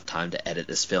to have enough time to edit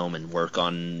this film and work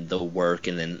on the work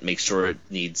and then make sure it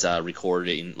needs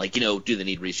recording, like, you know, do they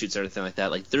need reshoots or anything like that?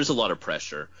 Like, there's a lot of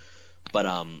pressure, but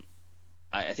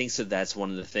I think so. That's one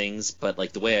of the things. But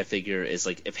like, the way I figure is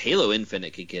like, if Halo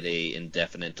Infinite could get a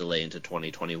indefinite delay into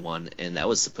 2021, and that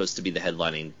was supposed to be the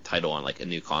headlining title on like a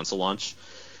new console launch,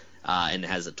 and it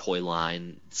has a toy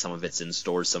line. Some of it's in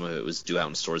stores, some of it was due out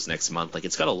in stores next month. Like,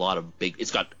 it's got a lot of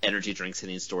it's got energy drinks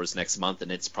hitting stores next month,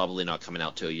 and it's probably not coming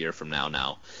out to a year from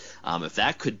now. If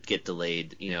that could get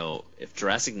delayed, you know, if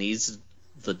Jurassic needs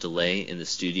the delay in the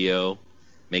studio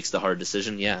makes the hard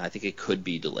decision, yeah, I think it could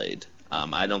be delayed.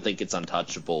 I don't think it's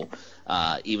untouchable.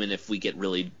 Even if we get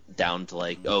really down to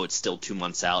like, oh, it's still 2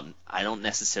 months out, I don't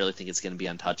necessarily think it's going to be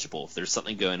untouchable. If there's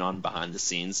something going on behind the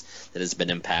scenes that has been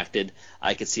impacted,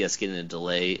 I could see us getting a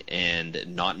delay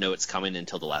and not know it's coming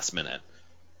until the last minute.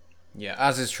 Yeah,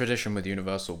 as is tradition with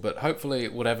Universal, but hopefully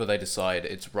whatever they decide,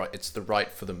 it's right. It's the right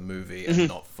for the movie and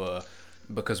not for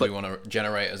because we want to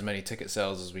generate as many ticket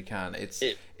sales as we can.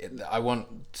 I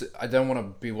don't want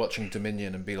to be watching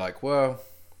Dominion and be like, well,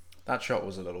 that shot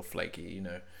was a little flaky, you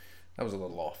know, that was a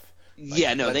little off. Like,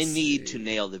 yeah, no, they need to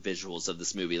nail the visuals of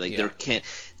this movie. Like, they can't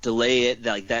delay it.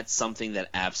 Like, that's something that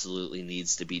absolutely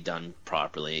needs to be done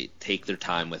properly. Take their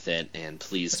time with it, and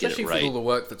please get it right. Especially with all the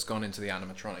work that's gone into the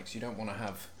animatronics. You don't want to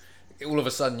have all of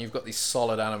a sudden you've got these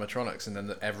solid animatronics, and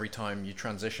then every time you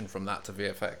transition from that to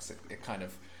VFX, it kind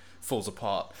of falls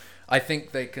apart. I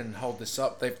think they can hold this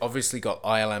up. They've obviously got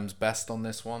ILM's best on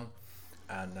this one,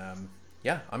 and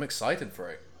I'm excited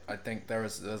for it. I think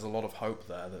there's a lot of hope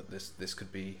there that this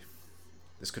could be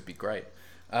great.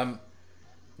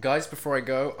 Guys, before I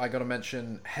go, I got to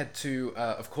mention, head to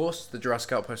of course the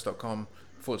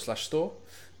JurassicOutpost.com/store.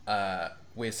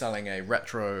 We're selling a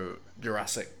retro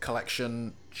Jurassic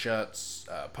collection, shirts,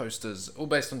 posters, all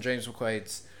based on James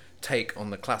McQuaid's take on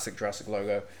the classic Jurassic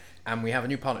logo. And we have a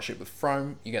new partnership with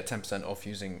Frome. You get 10% off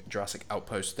using Jurassic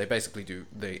Outpost. They basically do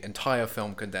the entire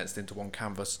film condensed into one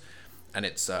canvas, and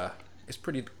it's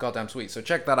pretty goddamn sweet. So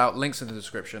check that out. Links in the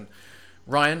description.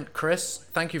 Ryan, Chris,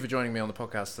 thank you for joining me on the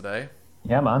podcast today.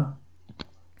 Yeah, man.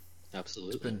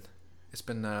 Absolutely. It's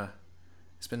been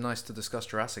nice to discuss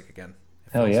Jurassic again.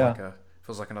 Hell yeah.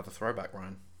 Feels like another throwback,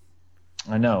 Ryan.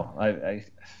 I know. I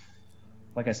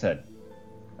like I said,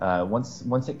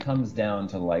 once it comes down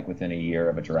to like within a year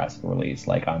of a Jurassic release,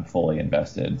 like I'm fully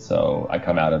invested. So I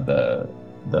come out of the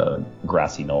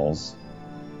grassy knolls.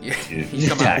 Yeah, you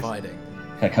come out fighting.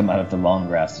 I come out of the long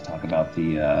grass to talk about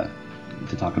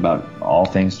all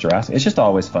things Jurassic. It's just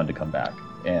always fun to come back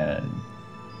and,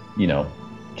 you know,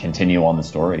 continue on the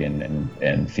story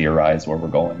and theorize where we're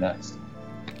going next.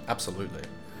 Absolutely.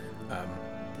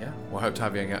 We'll hope to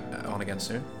have you on again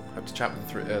soon. Hope to chat with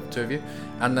the two of you.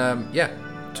 And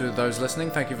to those listening,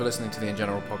 thank you for listening to the In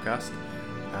General podcast.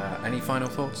 Any final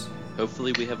thoughts?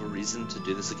 Hopefully we have a reason to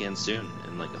do this again soon,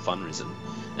 and like a fun reason.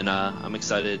 And I'm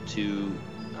excited to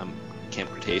Camp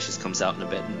Cretaceous comes out in a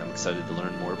bit, and I'm excited to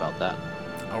learn more about that.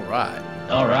 All right.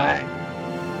 All right.